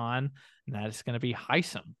going on, and that is going to be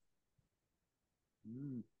Heisem.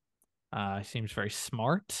 He seems very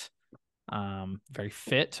smart, very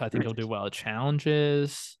fit. So I think he'll do well at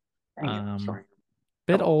challenges.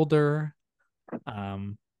 Bit older,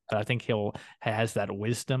 but I think has that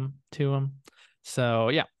wisdom to him. So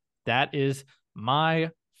yeah, that is my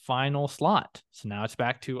final slot. So now it's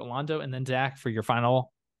back to Alonso and then Zach for your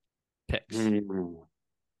final picks.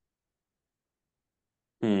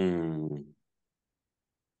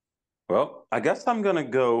 Well, I guess I'm gonna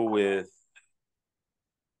go with.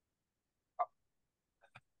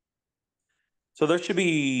 So there should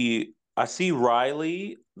be I see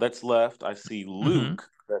Riley that's left. I see Luke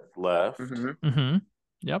that's left.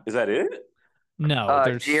 Yep. Is that it? No,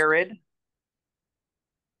 there's Jared.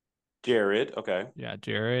 Jared. Okay. Yeah,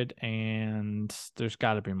 Jared, and there's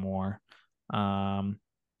got to be more. Bowie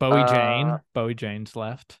Jane. Bowie Jane's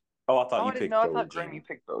left. Oh, I thought you I didn't picked know. I Bowie thought Jane. you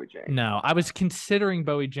picked Bowie Jane. No, I was considering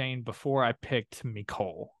Bowie Jane before I picked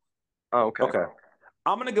Nicole. Oh, okay. Okay.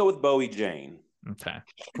 I'm gonna go with Bowie Jane. Okay.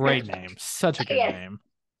 Great name. Such a good name.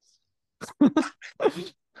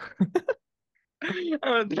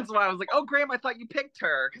 That's why I was like, oh, Graham, I thought you picked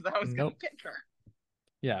her because I was going to pick her.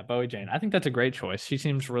 Yeah, Bowie Jane. I think that's a great choice. She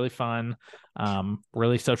seems really fun,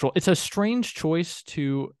 really social. It's a strange choice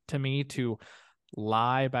to me to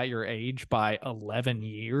lie about your age by 11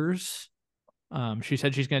 years. She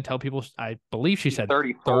said she's going to tell people, I believe she said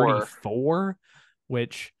 34,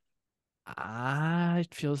 which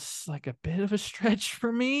it feels like a bit of a stretch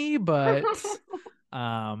for me, but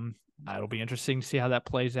it'll be interesting to see how that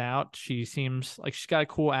plays out. She seems like she's got a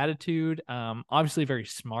cool attitude. Obviously very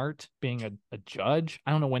smart, being a judge.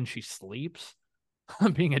 I don't know when she sleeps,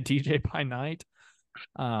 being a DJ by night.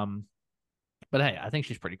 But hey, I think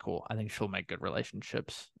she's pretty cool. I think she'll make good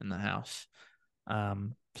relationships in the house.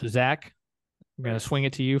 So Zach, I'm going to swing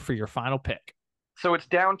it to you for your final pick. So it's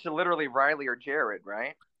down to literally Riley or Jared,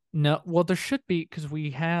 right? No, well, there should be, because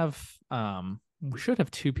we should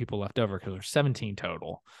have 2 people left over because there's 17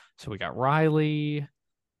 total. So we got Riley,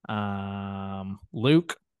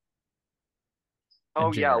 Luke.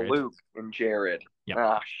 Oh yeah, Luke and Jared. Yep.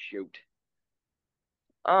 Ah, shoot.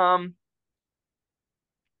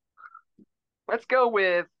 Let's go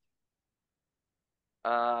with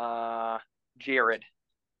Jared.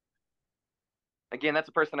 Again, that's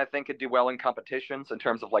a person I think could do well in competitions in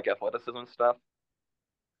terms of like athleticism and stuff,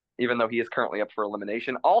 even though he is currently up for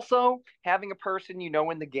elimination. Also, having a person you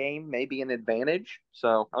know in the game may be an advantage,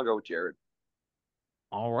 so I'll go with Jared.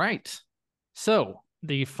 All right. So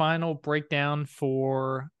the final breakdown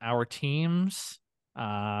for our teams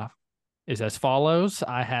is as follows.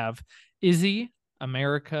 I have Izzy,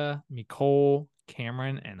 America, Nicole,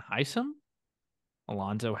 Cameron, and Heisem.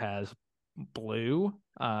 Alonzo has Blue,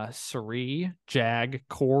 Sari, Jag,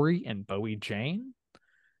 Corey, and Bowie Jane.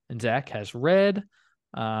 And Zach has Red,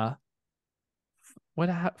 how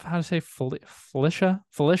to say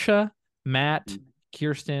Felicia, Matt,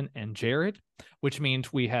 Kirsten, and Jared, which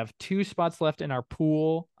means we have 2 spots left in our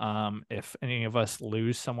pool. If any of us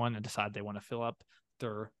lose someone and decide they want to fill up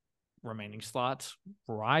their remaining slots,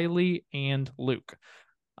 Riley and Luke,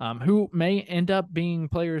 who may end up being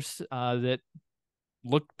players that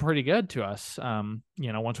look pretty good to us,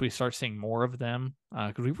 once we start seeing more of them,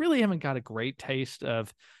 because we really haven't got a great taste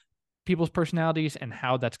of people's personalities and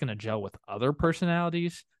how that's going to gel with other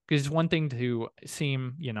personalities. Because it's one thing to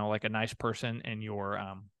seem, like a nice person in your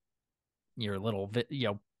little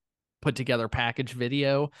put together package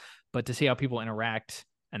video, but to see how people interact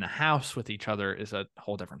in a house with each other is a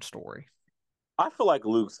whole different story. I feel like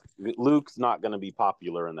Luke's not going to be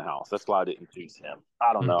popular in the house. That's why I didn't choose him.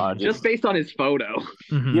 I don't know. I just based on his photo.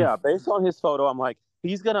 Yeah, based on his photo, I'm like,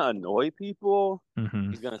 he's going to annoy people.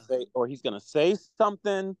 He's going to say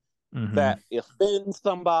something that offends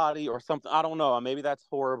somebody or something. I don't know. Maybe that's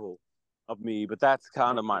horrible of me, but that's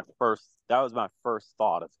kind of that was my first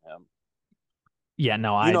thought of him. Yeah,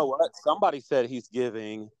 no, You know what? Somebody said he's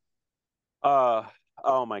giving, oh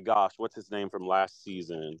my gosh, what's his name from last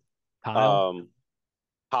season? Kyle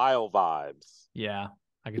vibes. Yeah,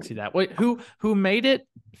 I can see that. Wait, who made it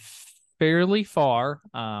fairly far?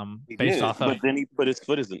 Based off of. But then he put his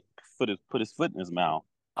foot in his mouth.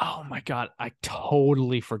 Oh my god, I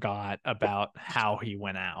totally forgot about how he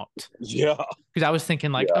went out. Yeah, because I was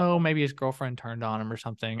thinking like, oh, maybe his girlfriend turned on him or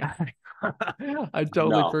something. I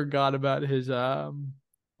totally forgot about his whole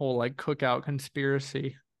like cookout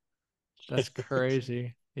conspiracy. That's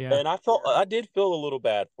crazy. Yeah, and I did feel a little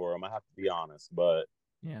bad for him. I have to be honest, but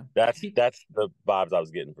yeah, that's the vibes I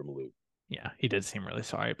was getting from Luke. Yeah, he did seem really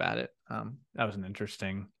sorry about it. That was an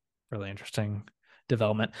really interesting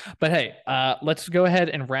development. But hey, let's go ahead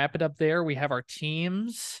and wrap it up there. We have our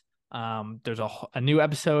teams. There's a new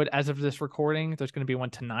episode as of this recording. There's going to be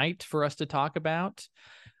one tonight for us to talk about.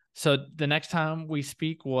 So the next time we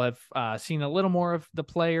speak, we'll have seen a little more of the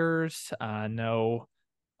players, know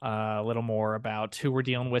a little more about who we're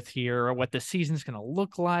dealing with here, what the season's going to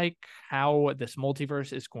look like, how this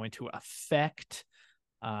multiverse is going to affect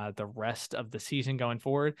the rest of the season going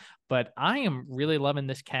forward. But I am really loving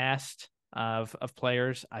this cast of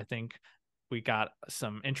players. I think we got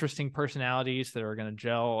some interesting personalities that are going to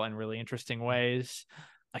gel in really interesting ways.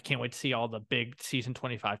 I can't wait to see all the big season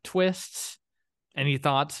 25 twists. Any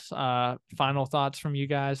thoughts, final thoughts from you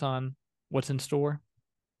guys on what's in store?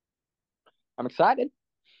 I'm excited.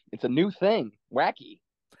 It's a new thing. Wacky.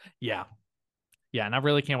 Yeah. Yeah, and I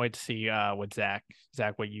really can't wait to see what Zach,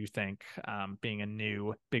 what you think, being a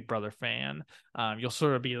new Big Brother fan. You'll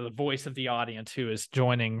sort of be the voice of the audience who is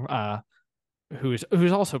joining,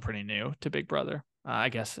 who's also pretty new to Big Brother, I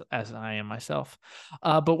guess, as I am myself.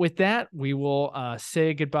 But with that, we will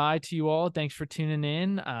say goodbye to you all. Thanks for tuning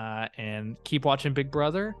in, and keep watching Big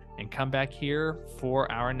Brother, and come back here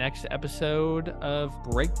for our next episode of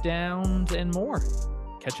Breakdowns and more.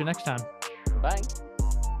 Catch you next time. Bye.